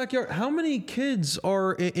like this backyard. How many kids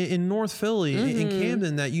are in North Philly, in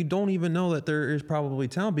Camden, that you don't even know that there is probably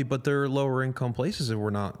talent, but they're lower income places and we're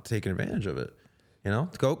not taking advantage of it?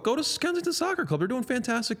 Go to Kensington Soccer Club. They're doing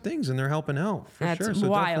fantastic things and they're helping out. That's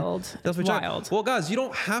wild. Definitely wild. Well, guys, you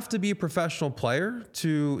don't have to be a professional player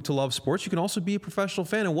to love sports. You can also be a professional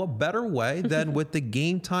fan. And what better way than with the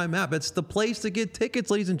Game Time app? It's the place to get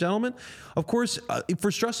tickets, ladies and gentlemen. Of course,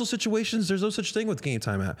 for stressful situations, there's no such thing with Game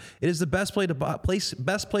Time app. It is the best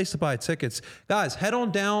place to buy tickets. Guys, head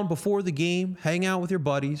on down before the game, hang out with your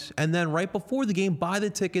buddies, and then right before the game, buy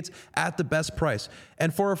the tickets at the best price.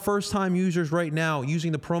 And for our first-time users right now,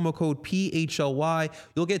 using the promo code PHLY,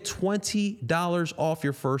 you'll get $20 off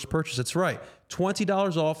your first purchase. That's right,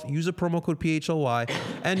 $20 off. Use the promo code PHLY.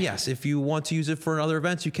 And yes, if you want to use it for other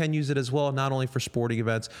events, you can use it as well, not only for sporting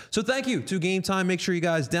events. So thank you to Game Time. Make sure you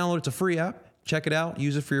guys download it. It's a free app. Check it out.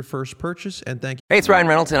 Use it for your first purchase. And thank you. Hey, it's Ryan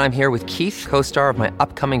Reynolds, and I'm here with Keith, co-star of my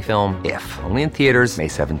upcoming film, If, only in theaters May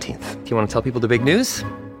 17th. Do you want to tell people the big news?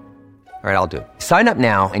 All right, I'll do it. Sign up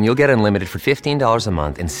now and you'll get unlimited for $15 a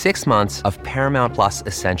month and 6 months of Paramount Plus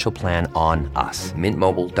Essential Plan on us.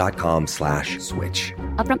 MintMobile.com/switch.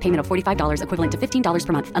 Upfront payment of $45 equivalent to $15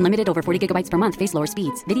 per month. Unlimited over 40 gigabytes per month. Face lower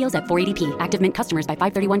speeds. Videos at 480p. Active Mint customers by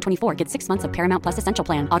 531.24 get 6 months of Paramount Plus Essential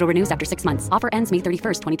Plan. Auto renews after 6 months. Offer ends May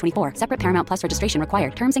 31st, 2024. Separate Paramount Plus registration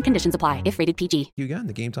required. Terms and conditions apply if rated PG. You got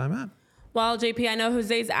the Game Time app. Well, JP, I know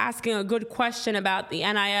Jose's asking a good question about the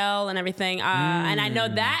NIL and everything. And I know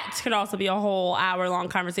that could also be a whole hour-long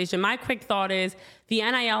conversation. My quick thought is the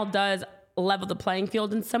NIL does level the playing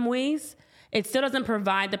field in some ways. It still doesn't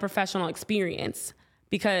provide the professional experience,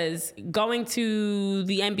 because going to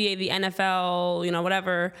the NBA, the NFL, you know,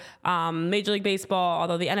 whatever, Major League Baseball,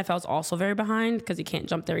 although the NFL is also very behind because you can't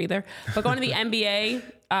jump there either. But going to the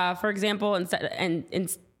NBA, for example,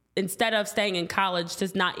 instead of staying in college,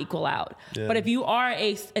 does not equal out. Yeah. But if you are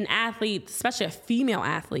an athlete, especially a female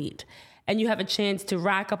athlete, and you have a chance to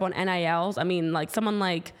rack up on NILs, I mean, like someone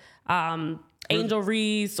like Angel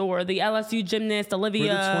Reese or the LSU gymnast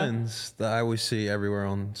Olivia. We're the twins that I always see everywhere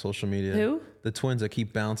on social media. Who? The twins that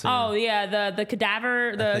keep bouncing. Oh, yeah, the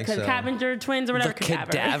cadaver, the Cavenger twins or whatever. The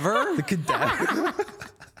cadaver? The cadaver.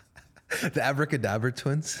 The abracadabra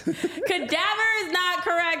twins. Cadaver is not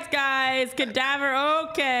correct, guys. Cadaver,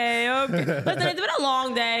 okay. Listen, it's been a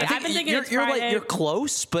long day. I've been thinking it's Friday. You're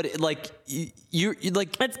close, but you're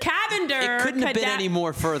like... It's Cavender. It couldn't have been any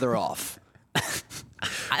more further off.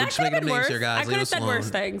 I could have been worse. I could have said worse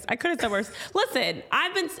things. Listen,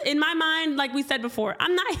 I've been, in my mind, like we said before,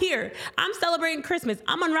 I'm not here. I'm celebrating Christmas.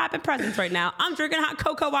 I'm unwrapping presents right now. I'm drinking hot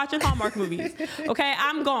cocoa, watching Hallmark movies. Okay,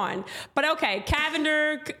 I'm gone. But okay,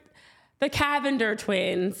 the Cavender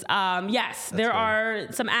twins. Yes, there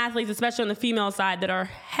are some athletes, especially on the female side, that are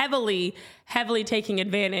heavily taking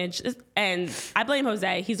advantage. And I blame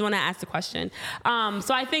Jose. He's the one that asked the question.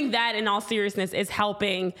 So I think that, in all seriousness, is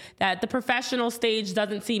helping that the professional stage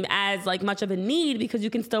doesn't seem as like much of a need, because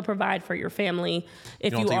you can still provide for your family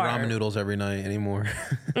if you are. You don't take ramen noodles every night anymore.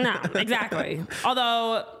 No, exactly.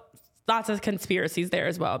 Although lots of conspiracies there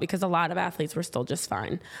as well, because a lot of athletes were still just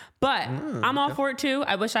fine. But I'm all for it too.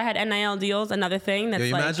 I wish I had NIL deals. Another thing that's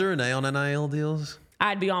you imagine Renee on NIL deals?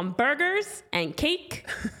 I'd be on burgers and cake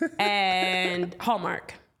and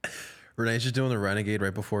Hallmark. Renee's just doing the renegade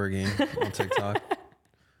right before a game on TikTok.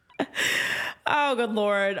 Oh, good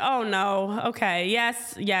Lord. Oh, no. Okay.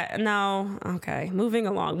 Yes. Yeah. No. Okay. Moving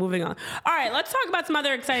along. All right. Let's talk about some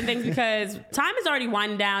other exciting things, because time is already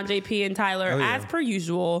winding down, JP and Tyler. As per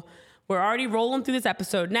usual, we're already rolling through this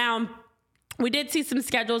episode. Now, we did see some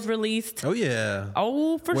schedules released. Oh, yeah.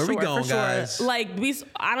 Oh, for sure. Where we going, guys? Like,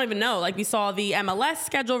 I don't even know. Like, we saw the MLS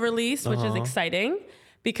schedule released, which is exciting,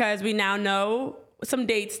 because we now know some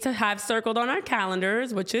dates to have circled on our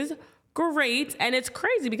calendars, which is great. And it's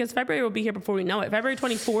crazy because February will be here before we know it. February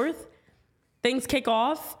 24th, things kick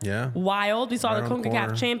off. Yeah. Wild. We saw the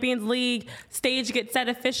CONCACAF Champions League stage get set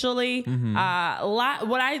officially. Mm-hmm.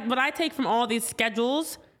 What I take from all these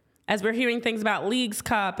schedules, as we're hearing things about Leagues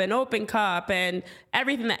Cup and Open Cup and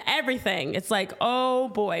everything, it's like, oh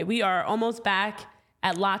boy, we are almost back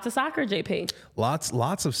at lots of soccer, JP.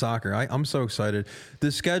 Lots of soccer. I'm so excited.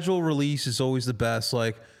 The schedule release is always the best.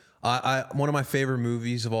 Like, one of my favorite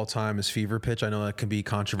movies of all time is Fever Pitch. I know that can be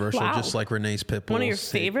controversial, just like Renee's Pitbull. One of your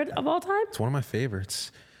favorite of all time? It's one of my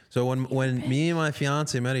favorites. So when me and my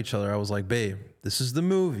fiance met each other, I was like, babe, this is the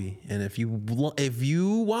movie. And if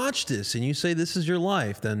you watch this and you say this is your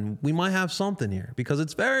life, then we might have something here, because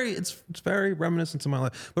it's very reminiscent to my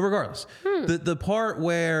life. But regardless, the part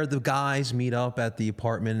where the guys meet up at the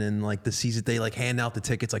apartment and like the season, they like hand out the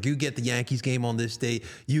tickets. Like, you get the Yankees game on this date,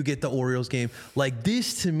 you get the Orioles game. Like,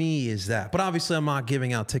 this to me is that. But obviously I'm not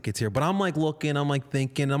giving out tickets here, but I'm like looking, I'm like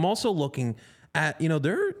thinking, I'm also looking at,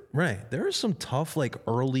 there are some tough like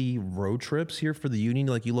early road trips here for the Union.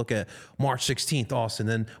 Like, you look at March 16th, Austin,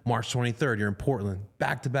 then March 23rd, you're in Portland,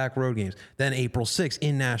 back-to-back road games. Then April 6th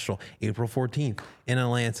in Nashville, April 14th in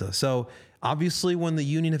Atlanta. So obviously when the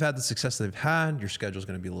Union have had the success they've had, your schedule is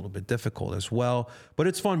going to be a little bit difficult as well. But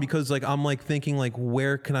it's fun because like I'm like thinking like,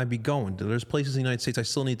 where can I be going? There's places in the United States I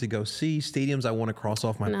still need to go see, stadiums I want to cross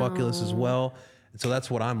off my bucket list as well. And so that's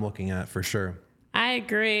what I'm looking at for sure. I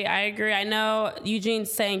agree. I know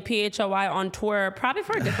Eugene's saying PHLY on tour, probably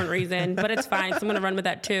for a different reason, but it's fine. So I'm going to run with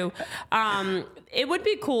that too. It would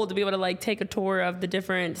be cool to be able to like take a tour of the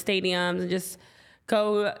different stadiums and just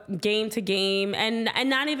go game to game, and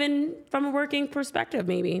not even from a working perspective,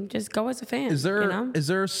 maybe just go as a fan. Is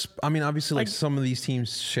there, I mean, obviously like some of these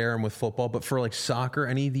teams share them with football, but for like soccer,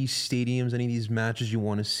 any of these stadiums, any of these matches you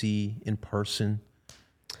want to see in person?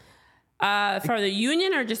 For the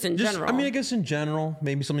Union or just in general? I mean, I guess in general,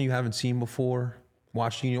 maybe something you haven't seen before,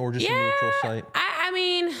 watched Union, or just a neutral site. I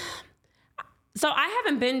mean, so I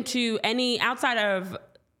haven't been to any, outside of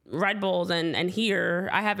Red Bulls and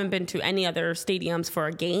here, I haven't been to any other stadiums for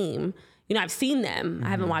a game. You know, I've seen them. Mm-hmm. I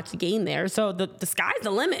haven't watched a game there. So the sky's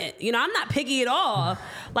the limit. You know, I'm not picky at all.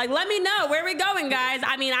 Like, let me know where we going, guys.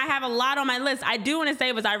 I mean, I have a lot on my list. I do want to say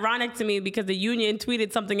it was ironic to me because the Union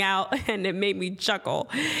tweeted something out and it made me chuckle.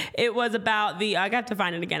 It was about I got to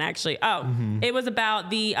find it again, actually. It was about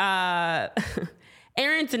the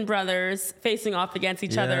Aronson brothers facing off against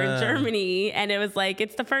each other in Germany. And it was like,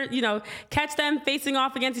 it's the first, catch them facing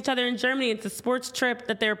off against each other in Germany. It's a sports trip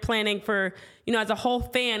that they're planning for, as a whole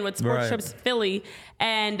fan with Sports Trips Philly.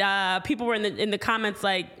 And people were in the comments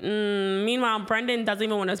like, meanwhile, Brendan doesn't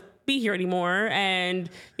even want to be here anymore. And,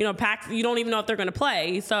 Pax, you don't even know if they're going to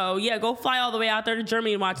play. So, yeah, go fly all the way out there to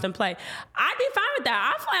Germany and watch them play. I'd be fine with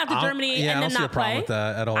that. I'll fly out to Germany and then not play. With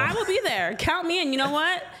that at all. I will be there. Count me in. You know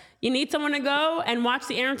what? You need someone to go and watch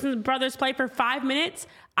the Aronson brothers play for 5 minutes.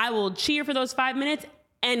 I will cheer for those 5 minutes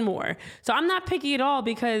and more. So I'm not picky at all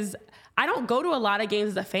because I don't go to a lot of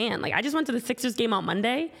games as a fan. Like I just went to the Sixers game on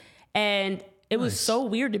Monday and it was so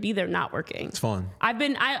weird to be there not working. It's fun. I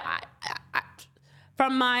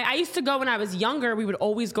used to go when I was younger. We would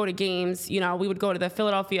always go to games. We would go to the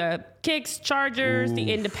Philadelphia Kicks, Chargers,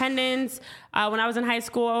 the Independents. When I was in high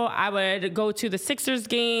school, I would go to the Sixers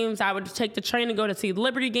games. I would take the train and go to see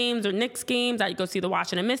Liberty games or Knicks games. I'd go see the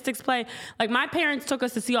Washington Mystics play. Like my parents took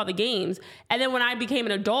us to see all the games. And then when I became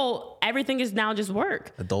an adult, everything is now just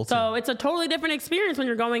work. Adulting. So it's a totally different experience when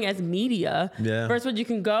you're going as media. Yeah. First one, you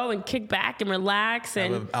can go and kick back and relax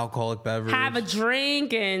and have an alcoholic beverage. have a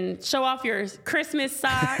drink and show off your Christmas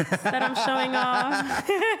socks that I'm showing off.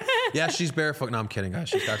 Yeah, she's barefoot. No, I'm kidding, guys.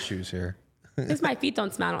 She's got shoes here. At least my feet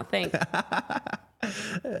don't smell, I don't think.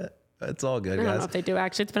 It's all good, guys. I don't know if they do,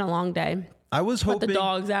 actually. It's been a long day. I was hoping... Put the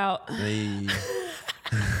dogs out. Hey.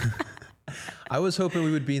 I was hoping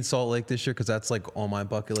we would be in Salt Lake this year because that's like on my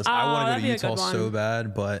bucket list. I want to go to Utah so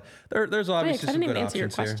bad, but there's obviously some good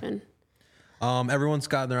options here. Everyone's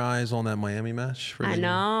got their eyes on that Miami match. I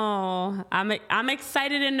know. I'm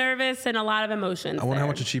excited and nervous and a lot of emotions. I wonder how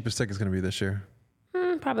much the cheapest ticket is going to be this year.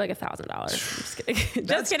 Probably like $1,000. Just kidding.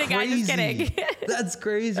 Just kidding, guys. Just kidding. That's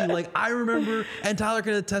crazy. Like I remember, and Tyler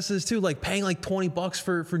can attest to this too. Like paying like $20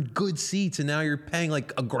 for good seats, and now you're paying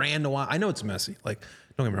like $1,000 a while. I know it's messy. Like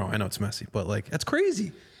don't get me wrong, I know it's messy, but like that's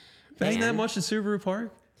crazy. Paying that much at Subaru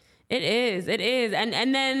Park. It is,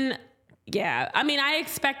 and then yeah. I mean, I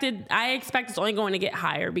expect it's only going to get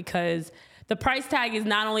higher because the price tag is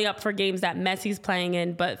not only up for games that Messi's playing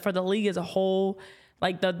in, but for the league as a whole.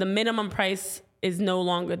 Like the minimum price is no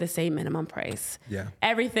longer the same minimum price. Yeah.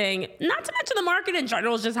 Everything, not to mention the market in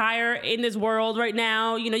general is just higher in this world right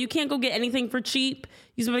now. You can't go get anything for cheap.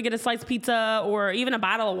 You supposed to get a sliced pizza or even a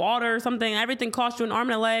bottle of water or something. Everything costs you an arm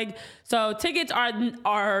and a leg. So tickets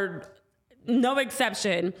are no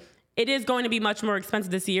exception. It is going to be much more expensive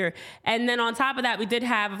this year. And then on top of that, we did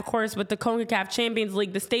have, of course, with the CONCACAF Champions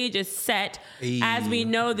League, the stage is set. As we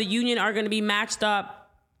know, the Union are going to be matched up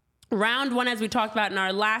round one, as we talked about in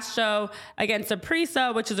our last show, against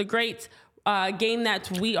Saprissa, which is a great game that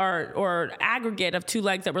or aggregate of two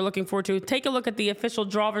legs that we're looking forward to. Take a look at the official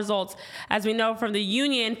draw results. As we know from the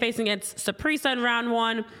Union facing against Saprissa in round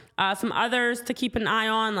one, some others to keep an eye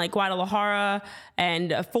on, like Guadalajara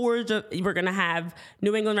and Forge. We're going to have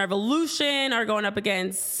New England Revolution are going up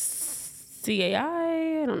against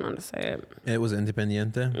CAI. I don't know how to say it. It was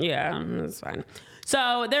Independiente. Yeah, that's fine.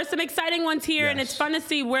 So there's some exciting ones here, and it's fun to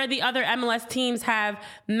see where the other MLS teams have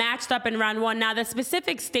matched up in round one. Now, the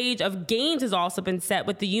specific stage of games has also been set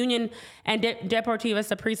with the Union and Deportiva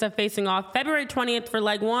Saprissa facing off February 20th for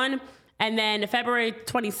leg one, and then February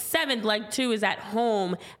 27th, leg two, is at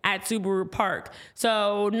home at Subaru Park.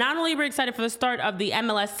 So not only are we excited for the start of the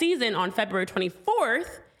MLS season on February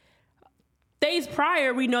 24th, days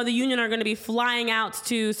prior, we know the Union are going to be flying out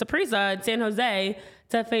to Saprissa in San Jose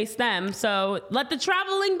to face them. So let the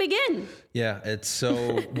traveling begin. Yeah, it's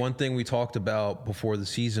so one thing we talked about before the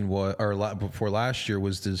season before last year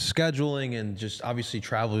was the scheduling and just obviously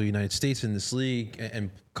travel to the United States in this league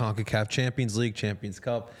and CONCACAF Champions League, Champions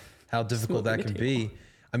Cup, how difficult that can be.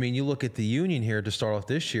 I mean, you look at the Union here to start off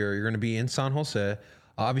this year, you're going to be in San Jose.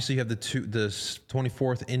 Obviously, you have the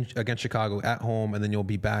 24th against Chicago at home, and then you'll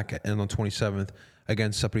be back on the 27th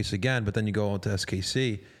against Saprissa again, but then you go on to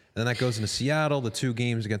SKC. And then that goes into Seattle, the two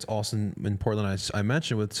games against Austin and Portland I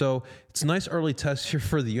mentioned with. So it's a nice early test here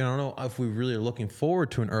for the Union. I don't know if we really are looking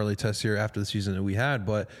forward to an early test here after the season that we had,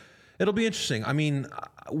 but it'll be interesting. I mean,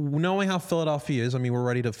 knowing how Philadelphia is, I mean, we're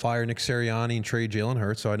ready to fire Nick Sirianni and trade Jalen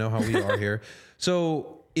Hurts, so I know how we are here.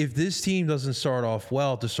 So if this team doesn't start off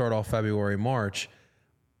well to start off February, March,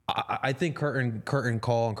 I think curtain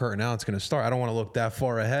call and curtain out is going to start. I don't want to look that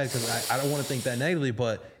far ahead because I don't want to think that negatively,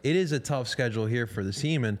 but it is a tough schedule here for the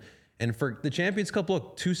team. And for the Champions Cup,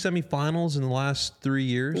 look, 2 semifinals in the last 3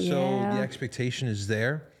 years, so the expectation is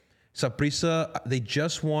there. Saprissa, they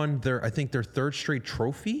just won their third straight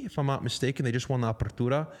trophy, if I'm not mistaken. They just won the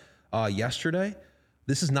Apertura yesterday.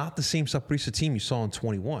 This is not the same Saprissa team you saw in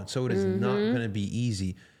 21, so it is not going to be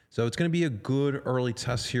easy. So it's going to be a good early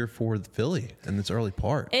test here for the Philly in this early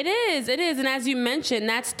part. It is. And as you mentioned,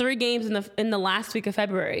 that's 3 games in the last week of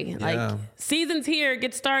February. Like, season's here,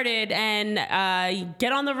 get started, and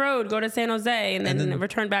get on the road, go to San Jose, and then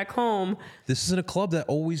return back home. This isn't a club that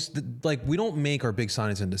always, like, we don't make our big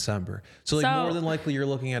signings in December. So more than likely you're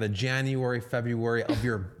looking at a January, February of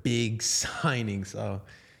your big signings. So,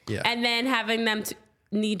 yeah. And then having them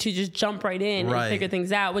need to just jump right in and figure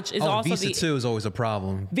things out, which is also visa too is always a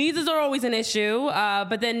problem. Visas are always an issue,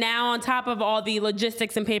 but then now on top of all the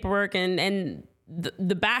logistics and paperwork and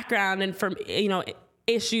the background and from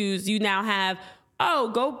issues, you now have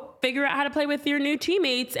go figure out how to play with your new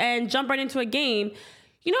teammates and jump right into a game.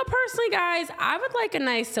 Personally, guys, I would like a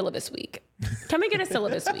nice syllabus week. Can we get a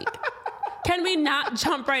syllabus week? Can we not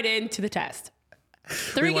jump right into the test?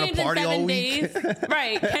 3 games in 7 days,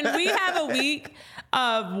 right? Can we have a week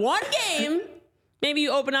of 1 game? Maybe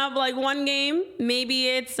you open up like 1 game. Maybe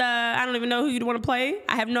it's I don't even know who you'd want to play.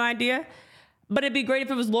 I have no idea. But it'd be great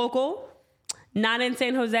if it was local, not in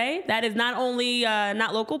San Jose. That is not only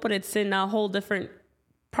not local, but it's in a whole different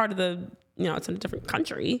part of it's in a different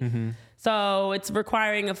country. Mm-hmm. So it's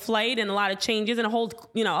requiring a flight and a lot of changes and a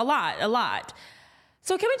lot.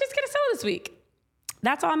 So can we just get a syllabus week?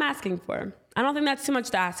 That's all I'm asking for. I don't think that's too much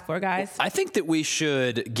to ask for, guys. I think that we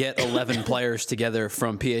should get 11 players together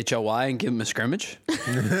from PHLY and give them a scrimmage.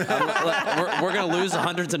 We're going to lose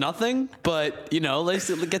 100-0, but, let's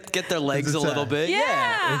get their legs a little bit.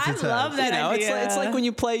 Yeah, I love that idea. It's like when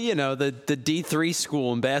you play, the D3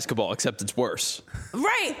 school in basketball, except it's worse.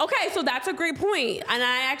 Right. Okay, so that's a great point. And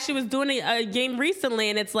I actually was doing a game recently,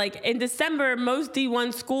 and it's like in December, most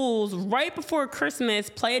D1 schools, right before Christmas,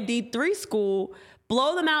 play a D3 school,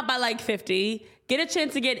 blow them out by like 50, get a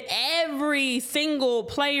chance to get every single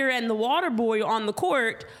player and the water boy on the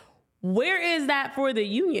court. Where is that for the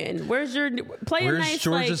Union? Where's your play? Where's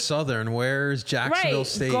Georgia Southern? Where's Jacksonville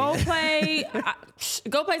State? Go play.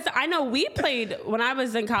 Go play. I know we played when I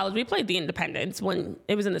was in college. We played the Independents when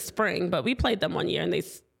it was in the spring, but we played them one year, and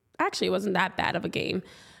it wasn't that bad of a game.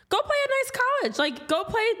 Go play a nice college. Like go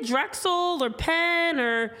play Drexel or Penn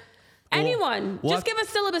or. Anyone. Just give us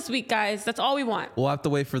syllabus week, guys. That's all we want. We'll have to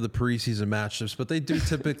wait for the preseason matchups, but they do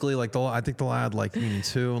typically I think they'll add like Union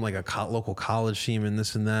 2 and like a local college team and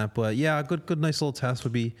this and that. But yeah, a good nice little test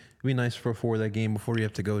would be nice for that game before you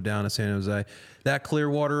have to go down to San Jose. That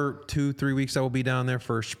Clearwater 2-3 weeks that will be down there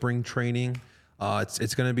for spring training.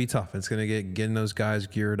 It's going to be tough. It's going to getting those guys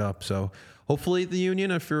geared up. So hopefully the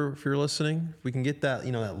Union, if you're listening, we can get that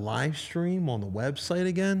that live stream on the website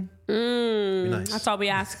again. Be nice. That's all we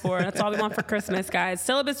ask for. That's all we want for Christmas, guys.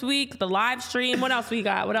 Syllabus week, the live stream. What else we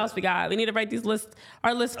got? We need to write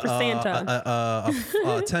our list for Santa. A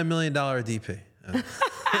 $10 million DP.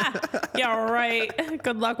 Yeah, right.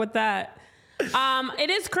 Good luck with that. It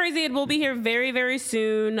is crazy. It will be here very, very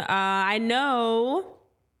soon. I know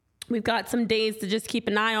we've got some days to just keep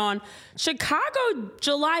an eye on. Chicago,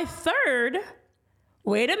 July 3rd.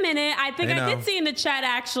 Wait a minute. I think I did see in the chat,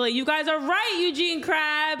 actually. You guys are right, Eugene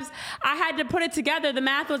Krabs. I had to put it together. The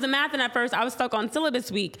math wasn't mathing at first. I was stuck on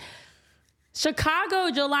syllabus week. Chicago,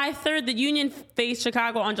 July 3rd. The Union faced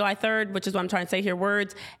Chicago on July 3rd, which is what I'm trying to say here,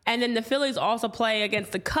 words. And then the Phillies also play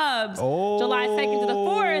against the Cubs July 2nd to the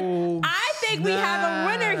 4th. I think we have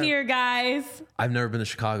a winner here, guys. I've never been to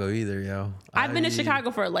Chicago either, yo. I've been to Chicago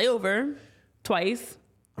for a layover twice.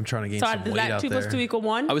 I'm trying to gain some weight out there. So does that 2 + 2 =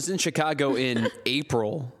 1? I was in Chicago in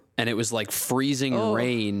April, and it was like freezing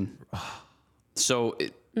rain. So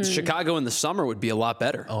Chicago in the summer would be a lot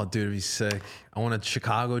better. Oh, dude, it'd be sick. I want a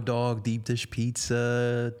Chicago dog, deep dish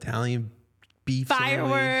pizza, Italian beef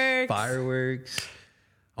fireworks. Fireworks.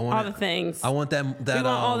 All the things. I want that. We want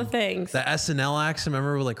all the things. That SNL accent,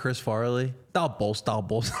 remember with like Chris Farley? They'll boast.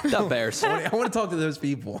 The Bears. I want to talk to those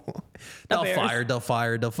people. They'll fire.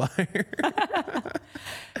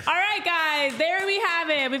 All right, guys, there we have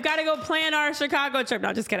it. We've got to go plan our Chicago trip.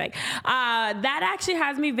 No, just kidding. That actually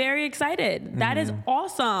has me very excited. That is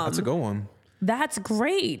awesome. That's a good one. That's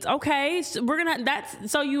great. Okay, so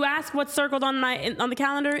so you asked what's circled on the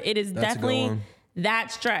calendar. It is definitely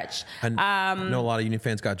that stretch. I know a lot of Union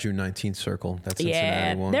fans got June 19th circled. That's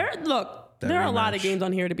Cincinnati one. There are a lot of games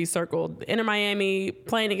on here to be circled. Inter Miami,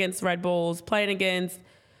 playing against Red Bulls,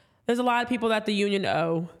 there's a lot of people that the Union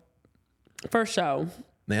owe for show.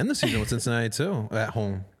 They end the season with Cincinnati too, at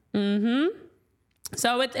home. Mm-hmm.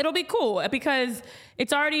 So it'll be cool because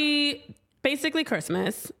it's already basically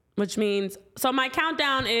Christmas, which means, so my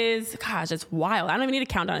countdown is, gosh, it's wild. I don't even need a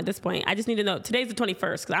countdown at this point. I just need to know, today's the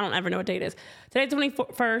 21st because I don't ever know what date it is. Today's the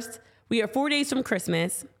 21st. We are 4 days from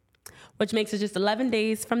Christmas, which makes us just 11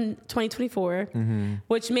 days from 2024,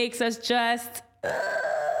 which makes us just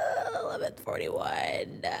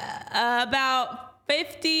 41. About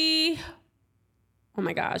 50. Oh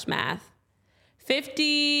my gosh, math.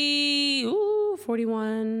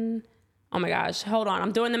 41. Oh my gosh, hold on.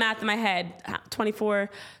 I'm doing the math in my head. 24.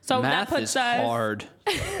 So math that puts is us hard.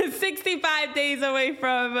 65 days away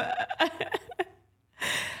from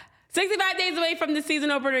 65 days away from the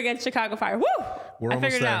season opener against Chicago Fire. Woo! We're almost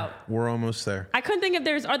figured it there. out. We're almost there. I couldn't think if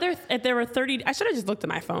there were 30. I should have just looked at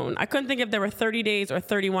my phone. I couldn't think if there were 30 days or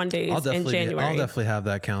 31 days in January. I'll definitely have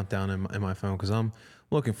that countdown in my phone because I'm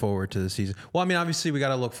looking forward to the season. Well, I mean, obviously we got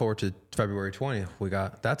to look forward to February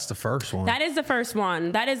 20th. That's the first one. That is the first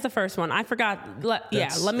one. I forgot.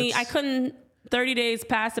 I couldn't. 30 days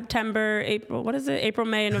past September, April. What is it? April,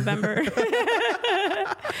 May, and November.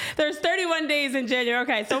 There's 31 days in January.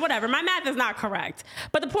 Okay, so whatever. My math is not correct.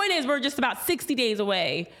 But the point is, we're just about 60 days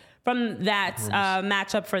away from that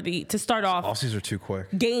matchup to start off. All seasons are too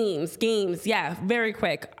quick. Games. Yeah, very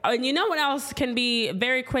quick. And you know what else can be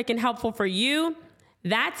very quick and helpful for you?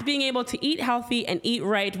 That's being able to eat healthy and eat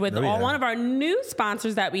right with one of our new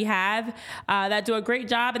sponsors that we have that do a great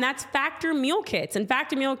job, and that's Factor Meal Kits. And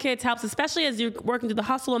Factor Meal Kits helps, especially as you're working through the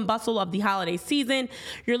hustle and bustle of the holiday season.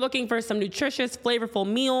 You're looking for some nutritious, flavorful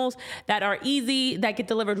meals that are easy, that get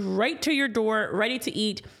delivered right to your door, ready to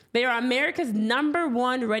eat. They are America's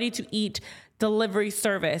 #1 ready-to-eat delivery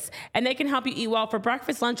service, and they can help you eat well for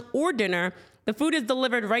breakfast, lunch, or dinner. The food is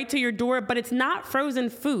delivered right to your door, but it's not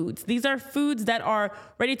frozen foods. These are foods that are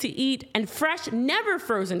ready to eat and fresh, never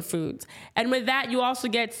frozen foods. And with that, you also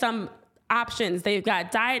get some options. They've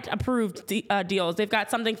got diet approved deals. They've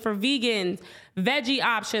got something for vegans, veggie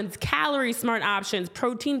options, calorie smart options,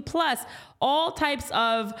 protein plus, all types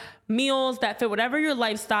of meals that fit whatever your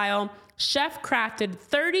lifestyle. Chef crafted,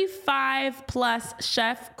 35 plus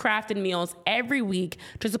chef crafted meals every week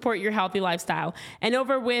to support your healthy lifestyle. And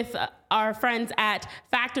over with our friends at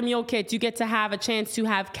Factor Meal Kits, you get to have a chance to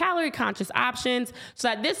have calorie conscious options so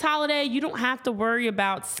that this holiday you don't have to worry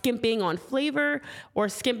about skimping on flavor or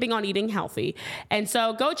skimping on eating healthy. And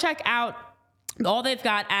so go check out all they've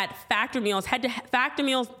got at Factor Meals. Head to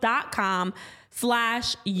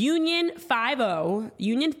factormeals.com/union50,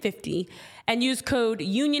 union50, and use code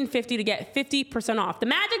union50 to get 50% off. The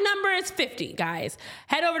magic number is 50, guys.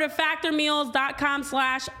 Head over to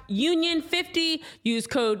factormeals.com/union50, use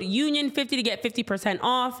code union50 to get 50%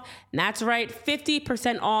 off. And that's right,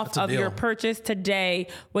 50% off of your purchase today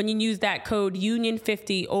when you use that code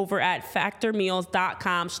union50 over at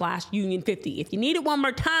factormeals.com/union50. If you need it one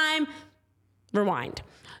more time, rewind.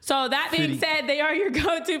 So that being said, they are your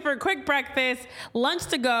go-to for quick breakfast, lunch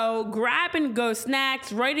to go, grab and go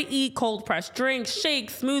snacks, ready to eat, cold pressed drinks,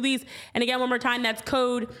 shakes, smoothies. And again, one more time, that's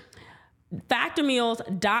code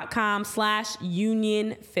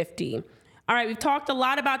factormeals.com/union50. All right, we've talked a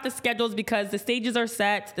lot about the schedules because the stages are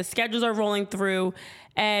set, the schedules are rolling through.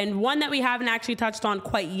 And one that we haven't actually touched on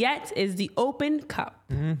quite yet is the Open Cup.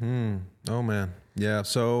 Mm-hmm. Oh, man. Yeah.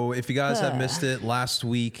 So if you guys have missed it, last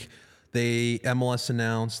week, MLS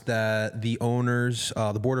announced that the owners,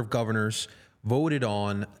 the Board of Governors, voted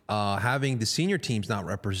on having the senior teams not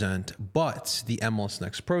represent, but the MLS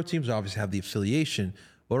Next Pro teams obviously have the affiliation.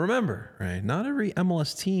 But remember, right, not every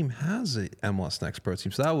MLS team has a MLS Next Pro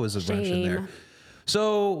team. So that was a wrench in there.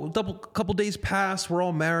 So a couple days passed. We're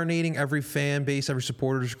all marinating. Every fan base, every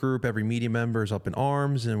supporters group, every media member is up in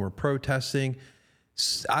arms, and we're protesting.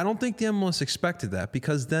 I don't think the MLS expected that,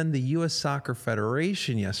 because then the U.S. Soccer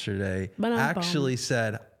Federation yesterday actually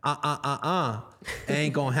said,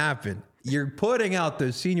 ain't gonna happen. You're putting out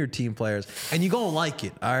those senior team players, and you're gonna like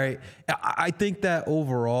it, all right? I think that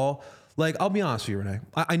overall, like, I'll be honest with you, Renee.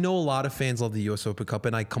 I know a lot of fans love the U.S. Open Cup,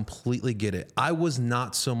 and I completely get it. I was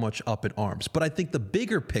not so much up in arms, but I think the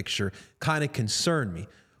bigger picture kind of concerned me.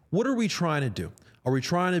 What are we trying to do? Are we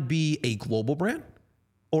trying to be a global brand?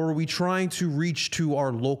 Or are we trying to reach to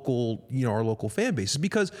our local, our local fan bases?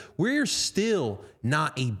 Because we're still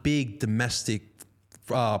not a big domestic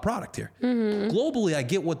product here. Mm-hmm. Globally, I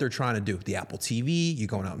get what they're trying to do. The Apple TV, you're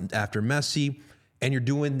going out after Messi, and you're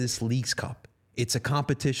doing this Leagues Cup. It's a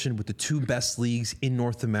competition with the two best leagues in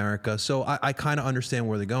North America. So I kind of understand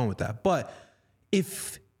where they're going with that. But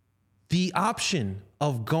if the option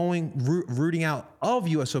of rooting out of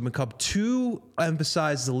U.S. Open Cup to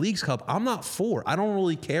emphasize the Leagues Cup, I'm not for. I don't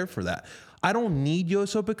really care for that. I don't need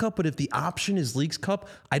U.S. Open Cup, but if the option is Leagues Cup,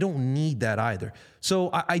 I don't need that either. So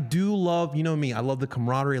I do love, me, I love the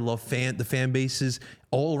camaraderie. I love the fan bases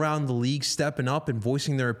all around the league stepping up and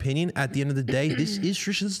voicing their opinion. At the end of the day, this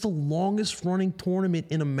is the longest running tournament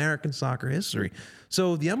in American soccer history.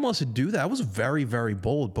 So the MLS would do that. It was very, very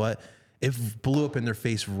bold, but it blew up in their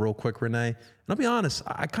face real quick, Renee. And I'll be honest,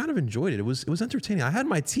 I kind of enjoyed it. It was entertaining. I had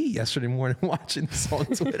my tea yesterday morning watching this on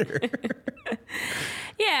Twitter.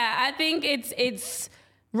 Yeah, I think it's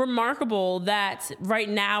remarkable that right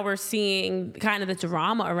now we're seeing kind of the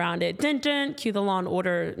drama around it. Dun, dun, cue the Law and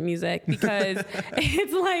Order music, because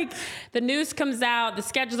it's like the news comes out, the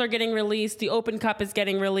schedules are getting released, the Open Cup is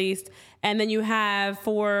getting released, and then you have,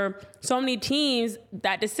 for so many teams,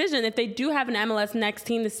 that decision, if they do have an MLS next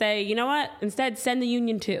team, to say, you know what, instead send the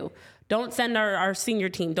Union 2. Don't send our senior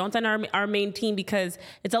team. Don't send our main team, because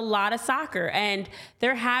it's a lot of soccer. And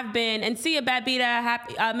there have been, and see you,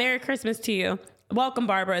 Babita, Merry Christmas to you. Welcome,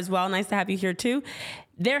 Barbara, as well. Nice to have you here, too.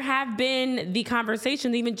 There have been the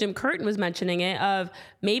conversations, even Jim Curtin was mentioning it, of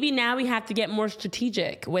maybe now we have to get more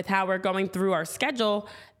strategic with how we're going through our schedule,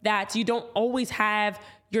 that you don't always have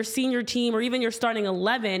your senior team or even your starting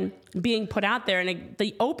 11 being put out there. And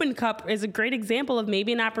the Open Cup is a great example of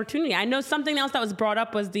maybe an opportunity. I know something else that was brought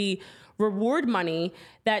up was the reward money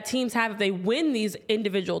that teams have if they win these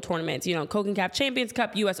individual tournaments, CONCACAF Champions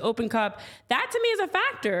Cup, US Open Cup. That to me is a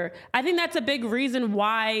factor. I think that's a big reason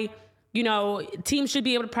why, teams should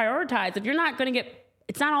be able to prioritize. If you're not going to get,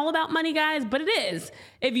 it's not all about money, guys, but it is.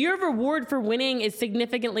 If your reward for winning is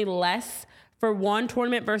significantly less for one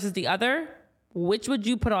tournament versus the other, which would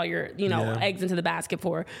you put all your, eggs into the basket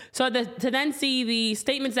for? So to then see the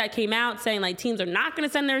statements that came out saying like teams are not going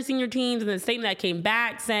to send their senior teams, and the statement that came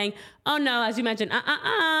back saying, oh no, as you mentioned,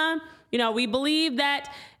 we believe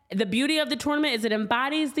that the beauty of the tournament is it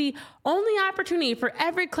embodies the only opportunity for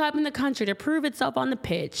every club in the country to prove itself on the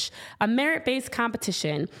pitch, a merit-based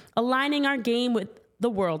competition, aligning our game with the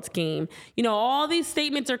world's game. All these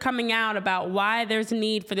statements are coming out about why there's a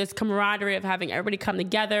need for this camaraderie of having everybody come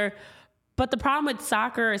together. But the problem with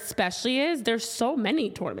soccer especially is there's so many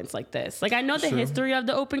tournaments like this. Like, I know the history of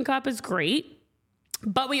the Open Cup is great,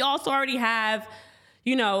 but we also already have,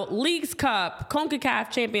 Leagues Cup, CONCACAF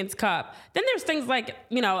Champions Cup. Then there's things like,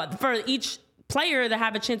 for each player to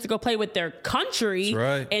have a chance to go play with their country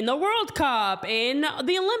in the World Cup, in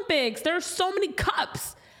the Olympics. There's so many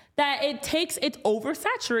cups that it's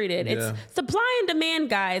oversaturated. Yeah. It's supply and demand,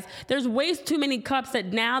 guys. There's way too many cups that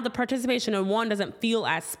now the participation in one doesn't feel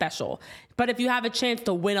as special. But if you have a chance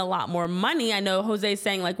to win a lot more money, I know Jose's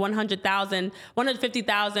saying like 100,000,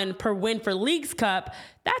 150,000 per win for Leagues Cup.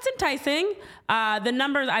 That's enticing. The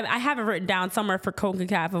numbers, I have it written down somewhere for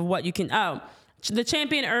CONCACAF of what you can, the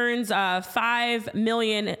champion earns $5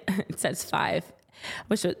 million. It says 5.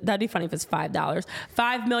 That'd be funny if it's $5.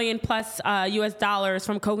 $5 million plus US dollars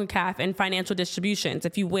from CONCACAF and financial distributions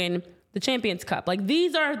if you win the Champions Cup. Like,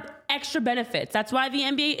 these are extra benefits. That's why the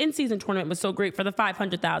NBA in-season tournament was so great for the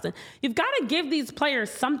 $500,000. You've got to give these players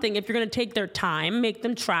something if you're going to take their time, make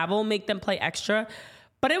them travel, make them play extra.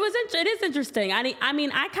 But it is interesting. I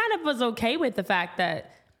mean, I kind of was okay with the fact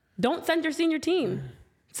that don't send your senior team.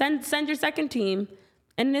 Send your second team.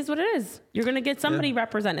 And it is what it is. You're going to get somebody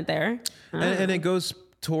represented there. And it goes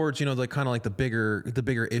towards, the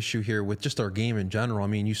bigger issue here with just our game in general. I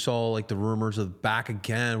mean, you saw like the rumors of back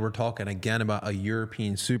again. We're talking again about a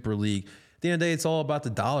European Super League. At the end of the day, it's all about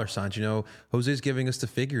the dollar signs. Jose's giving us the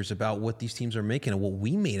figures about what these teams are making and what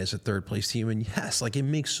we made as a third place team. And yes, like, it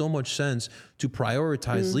makes so much sense to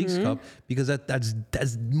prioritize Leagues Cup, because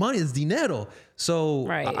that's money, is dinero. So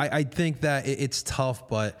I think that it's tough,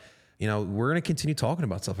 but we're going to continue talking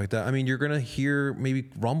about stuff like that. I mean, you're going to hear maybe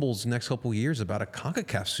rumbles next couple of years about a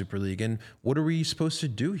CONCACAF Super League, and what are we supposed to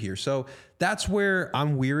do here? So that's where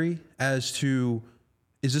I'm weary as to,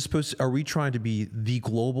 are we trying to be the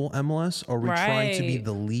global MLS, or are we trying to be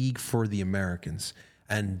the league for the Americans?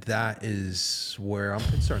 And that is where I'm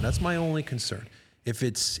concerned. That's my only concern. If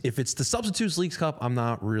it's the Substitutes Leagues Cup, I'm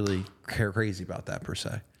not really crazy about that per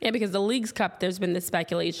se. Yeah, because the Leagues Cup, there's been this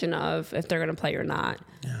speculation of if they're going to play or not.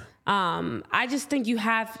 Yeah. I just think you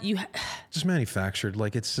just manufactured.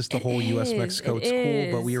 Like, it's just the whole U.S. Mexico. It's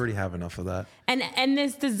cool, but we already have enough of that. And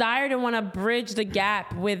this desire to want to bridge the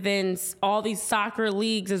gap within all these soccer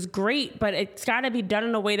leagues is great, but it's got to be done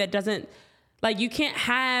in a way that doesn't, like, you can't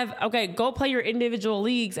have, go play your individual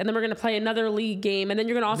leagues, and then we're going to play another league game, and then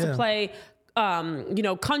you're going to also play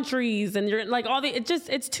countries, and you're like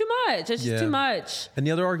it's too much. It's just too much. And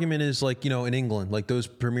the other argument is, like, in England, like, those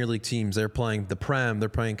Premier League teams, they're playing the Prem, they're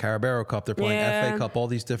playing Carabao Cup, they're playing FA Cup, all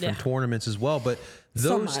these different tournaments as well. But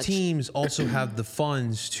those teams also have the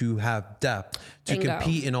funds to have depth to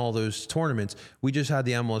compete in all those tournaments. We just had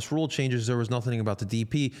the MLS rule changes. There was nothing about the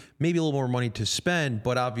DP, maybe a little more money to spend,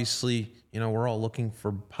 but obviously, we're all looking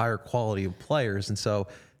for higher quality of players. And so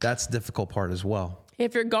that's the difficult part as well.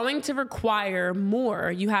 If you're going to require more,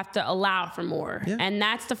 you have to allow for more. Yeah. And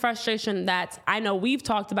that's the frustration that I know we've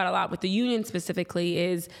talked about a lot with the union specifically,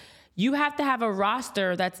 is you have to have a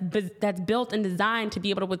roster that's built and designed to be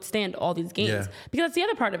able to withstand all these games. Yeah. Because that's the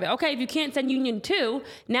other part of it. Okay, if you can't send Union 2,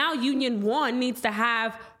 now Union 1 needs to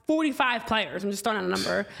have 45 players. I'm just throwing out a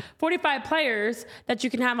number. 45 players that you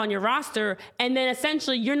can have on your roster, and then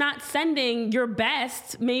essentially you're not sending your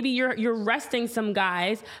best. Maybe you're resting some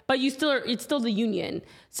guys, but it's still the Union.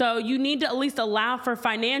 So you need to at least allow for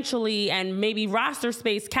financially and maybe roster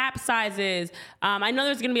space, cap sizes. I know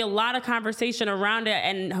there's going to be a lot of conversation around it,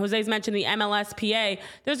 and Jose's mentioned the MLSPA.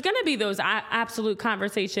 There's going to be those absolute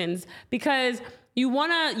conversations because you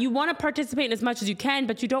want to participate in as much as you can,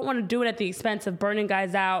 but you don't want to do it at the expense of burning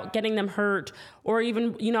guys out, getting them hurt, or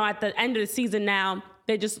even, at the end of the season now,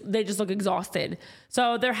 they just look exhausted.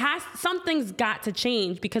 So something's got to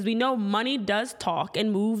change because we know money does talk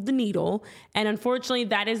and move the needle. And unfortunately,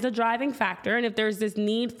 that is the driving factor. And if there's this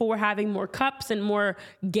need for having more cups and more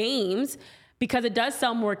games, because it does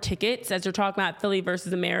sell more tickets, as you're talking about Philly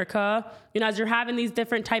versus America, as you're having these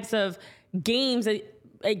different types of games,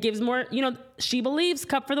 it gives more, She Believes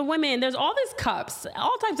Cup for the women. There's all these cups,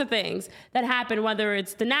 all types of things that happen, whether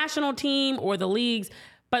it's the national team or the leagues,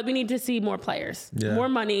 but we need to see more players, more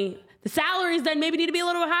money. The salaries then maybe need to be a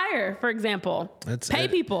little higher, for example. Pay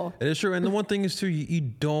people. It is true. And the one thing is, too, you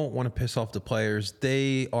don't want to piss off the players.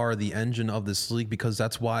 They are the engine of this league because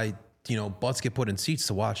that's why, butts get put in seats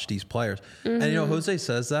to watch these players. Mm-hmm. And, Jose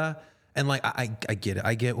says that, and, I get it.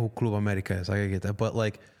 I get who Club America is. I get that.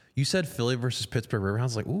 But, you said Philly versus Pittsburgh Riverhounds. I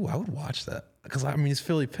was like, ooh, I would watch that. Because, it's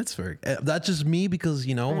Philly-Pittsburgh. That's just me because,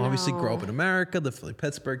 obviously grew up in America, the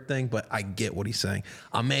Philly-Pittsburgh thing. But I get what he's saying.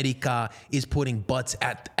 America is putting butts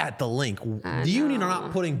at the link. The Union are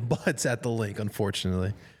not putting butts at the link,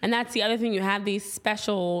 unfortunately. And that's the other thing. You have these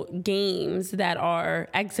special games that are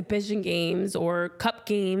exhibition games or cup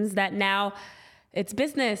games that now it's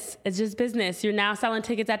business. It's just business. You're now selling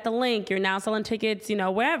tickets at the link. You're now selling tickets,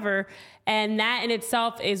 wherever. And that in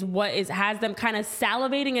itself is what has them kind of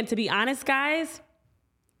salivating. And to be honest, guys,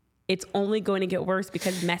 it's only going to get worse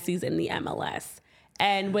because Messi's in the MLS.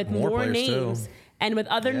 And with more names and with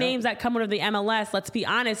other names that come out of the MLS, let's be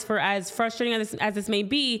honest, for as frustrating as this may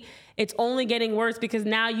be, it's only getting worse because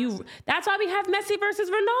now that's why we have Messi versus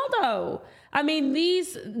Ronaldo. I mean,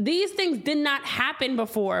 these things did not happen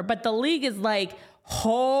before, but the league is like,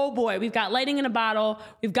 oh boy, we've got lightning in a bottle.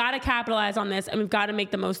 We've got to capitalize on this and we've got to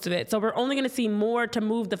make the most of it. So we're only going to see more to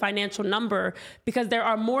move the financial number because there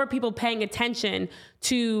are more people paying attention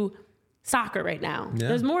to soccer right now. Yeah.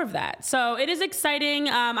 There's more of that. So it is exciting.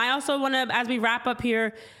 I also want to, as we wrap up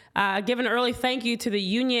here, give an early thank you to the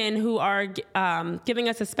Union who are giving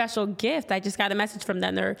us a special gift. I just got a message from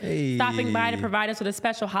them. They're stopping by to provide us with a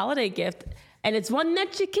special holiday gift. And it's one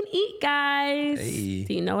that you can eat, guys. Hey.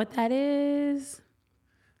 Do you know what that is?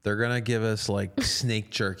 They're going to give us snake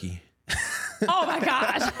jerky. Oh my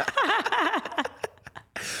gosh.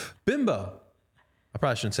 Bimbo. I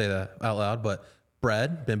probably shouldn't say that out loud, but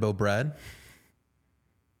Bimbo bread.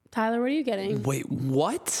 Tyler, what are you getting? Wait,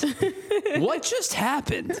 what? What just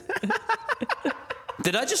happened?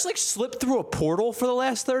 Did I just slip through a portal for the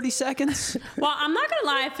last 30 seconds? Well, I'm not going to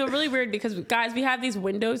lie. I feel really weird because, guys, we have these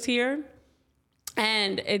windows here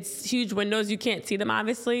and it's huge windows. You can't see them,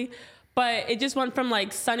 obviously. But it just went from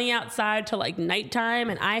sunny outside to nighttime,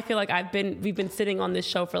 and I feel like we've been sitting on this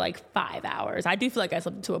show for 5 hours. I do feel like I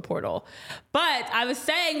slipped into a portal. But I was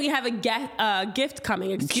saying we have a gift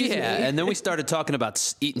coming. Excuse me. Yeah, and then we started talking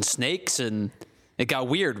about eating snakes, and it got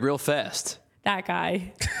weird real fast. That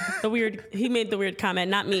guy, he made the weird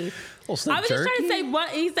comment, not me. Well, snake I was jerky? just trying to say what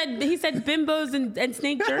he said bimbos and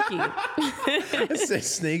snake jerky. I said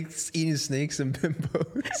snakes, eating snakes and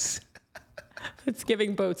bimbos. It's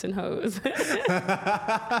giving boats and hoes. Snakes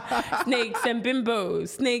and bimbos.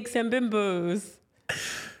 Snakes and bimbos.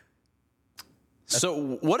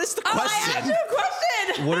 So what is the question? I asked you a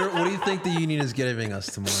question. What do you think the Union is giving us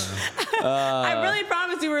tomorrow? I really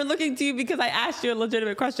promise you we're looking to you because I asked you a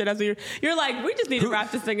legitimate question. As you're like, we just need to wrap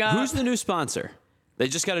this thing up. Who's the new sponsor? They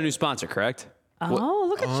just got a new sponsor, correct? Oh,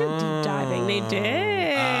 look at you deep diving. They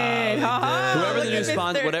did. Whoever the new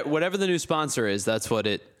sponsor, whatever the new sponsor is, that's what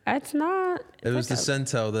it. That's not. It was the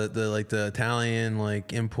Cento, the Italian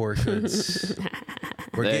import goods.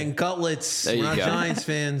 We're getting cutlets. We're not Giants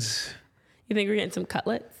fans. You think we're getting some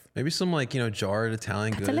cutlets? Maybe some jarred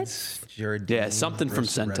Italian goods. Yeah, something from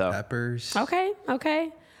Cento. Red peppers. Okay.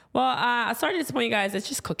 Well, sorry to disappoint you guys. It's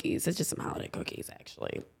just cookies. It's just some holiday cookies,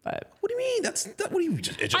 actually. But what do you mean? What do you mean?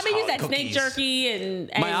 It's just you said snake jerky and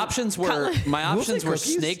my options were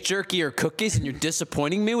snake jerky or cookies, and you're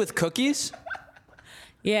disappointing me with cookies.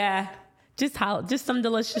 Yeah, Just some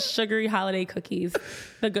delicious sugary holiday cookies,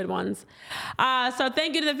 the good ones. So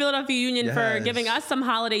thank you to the Philadelphia Union for giving us some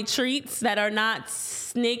holiday treats that are not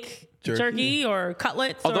snake jerky or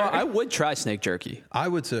cutlets. Although I would try snake jerky. I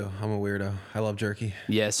would too. I'm a weirdo. I love jerky.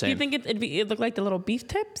 Yeah, same. Do you think it'd look like the little beef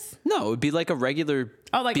tips? No, it would be like a regular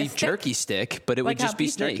like beef jerky stick, but it would just be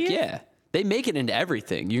snake. Yeah, they make it into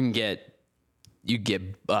everything. You get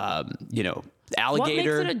alligator. What makes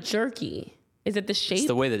it a jerky? Is it the shape? It's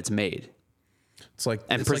the way that it's made. It's like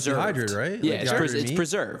and it's preserved, like dehydrated, right? Yeah, like it's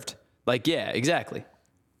preserved. Like, yeah, exactly.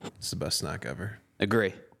 It's the best snack ever.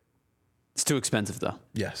 Agree. It's too expensive though.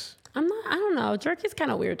 Yes. I don't know. Jerky's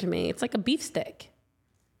kind of weird to me. It's like a beef stick.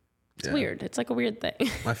 It's weird. It's like a weird thing.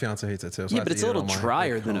 My fiance hates it too. So yeah, but it's a little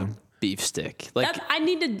drier than a beef stick. Like I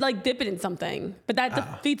need to dip it in something, but that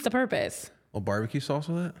defeats the purpose. A barbecue sauce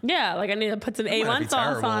with it? Yeah, like I need to put some A1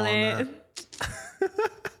 sauce on it.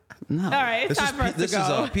 No. All right, it's time for us to go. This is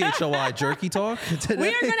a PHLY jerky talk today. We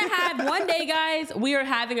are going to have one day, guys, we are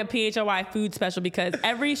having a PHLY food special because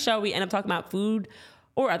every show we end up talking about food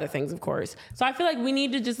or other things, of course. So I feel like we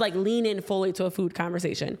need to just lean in fully to a food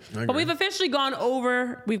conversation. But we've officially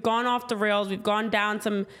we've gone off the rails. We've gone down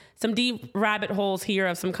some deep rabbit holes here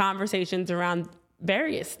of some conversations around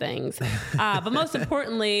various things. But most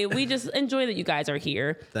importantly, we just enjoy that you guys are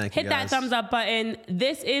here. Thank you, Hit that thumbs up button.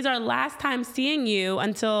 This is our last time seeing you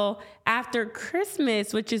until after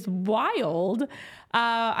Christmas, which is wild.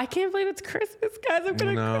 I can't believe it's Christmas, guys. I'm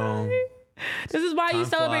going to cry. This is why you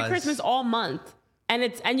celebrate Christmas all month.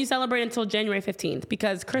 And you celebrate until January 15th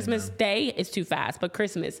because Christmas Day is too fast, but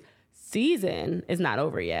Christmas season is not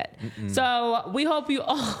over yet. So we hope you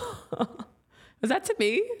all... Was that to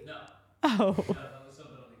me? No. Oh.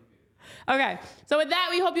 Okay. So with that,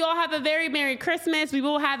 we hope you all have a very Merry Christmas. We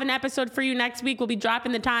will have an episode for you next week. We'll be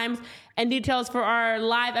dropping the times and details for our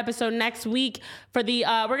live episode next week. For the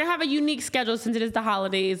we're gonna have a unique schedule since it is the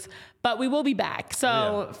holidays, but we will be back.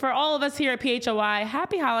 So for all of us here at PHOY,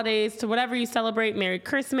 happy holidays to whatever you celebrate. Merry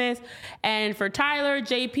Christmas. And for Tyler,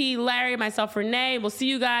 JP, Larry, myself, Renee, we'll see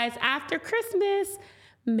you guys after Christmas.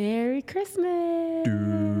 Merry Christmas.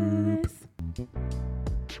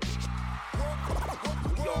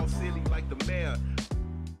 Y'all silly like the mayor.